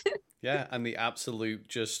 Yeah, and the absolute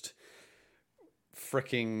just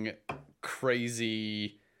freaking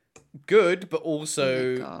crazy good but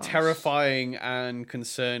also terrifying and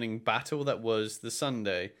concerning battle that was the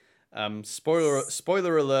Sunday.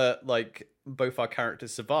 Spoiler alert, like both our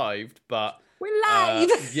characters survived, but We're live.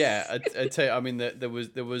 I'd say. I mean, there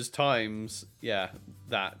was times,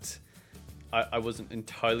 that I wasn't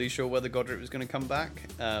entirely sure whether Godric was going to come back.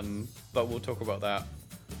 But we'll talk about that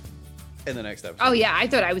in the next episode. Oh yeah, I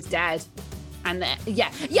thought I was dead. And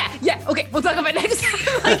yeah. Okay, we'll talk about next time.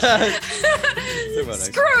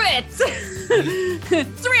 Screw it.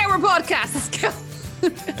 3-hour podcast. Let's go.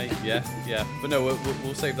 Yeah. But no,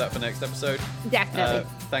 we'll save that for next episode. Definitely.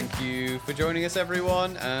 Thank you for joining us,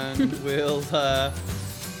 everyone, and we'll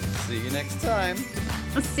see you next time.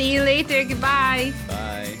 I'll see you later. Goodbye.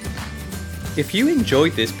 Bye. If you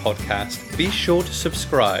enjoyed this podcast, be sure to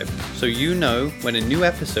subscribe so you know when a new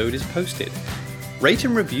episode is posted. Rate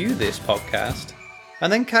and review this podcast,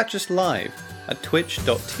 and then catch us live at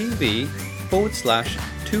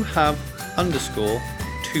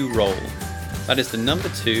twitch.tv/to_have_2roll. That is the number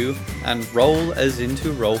 2 and roll as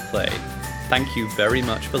into roleplay. Thank you very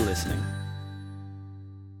much for listening.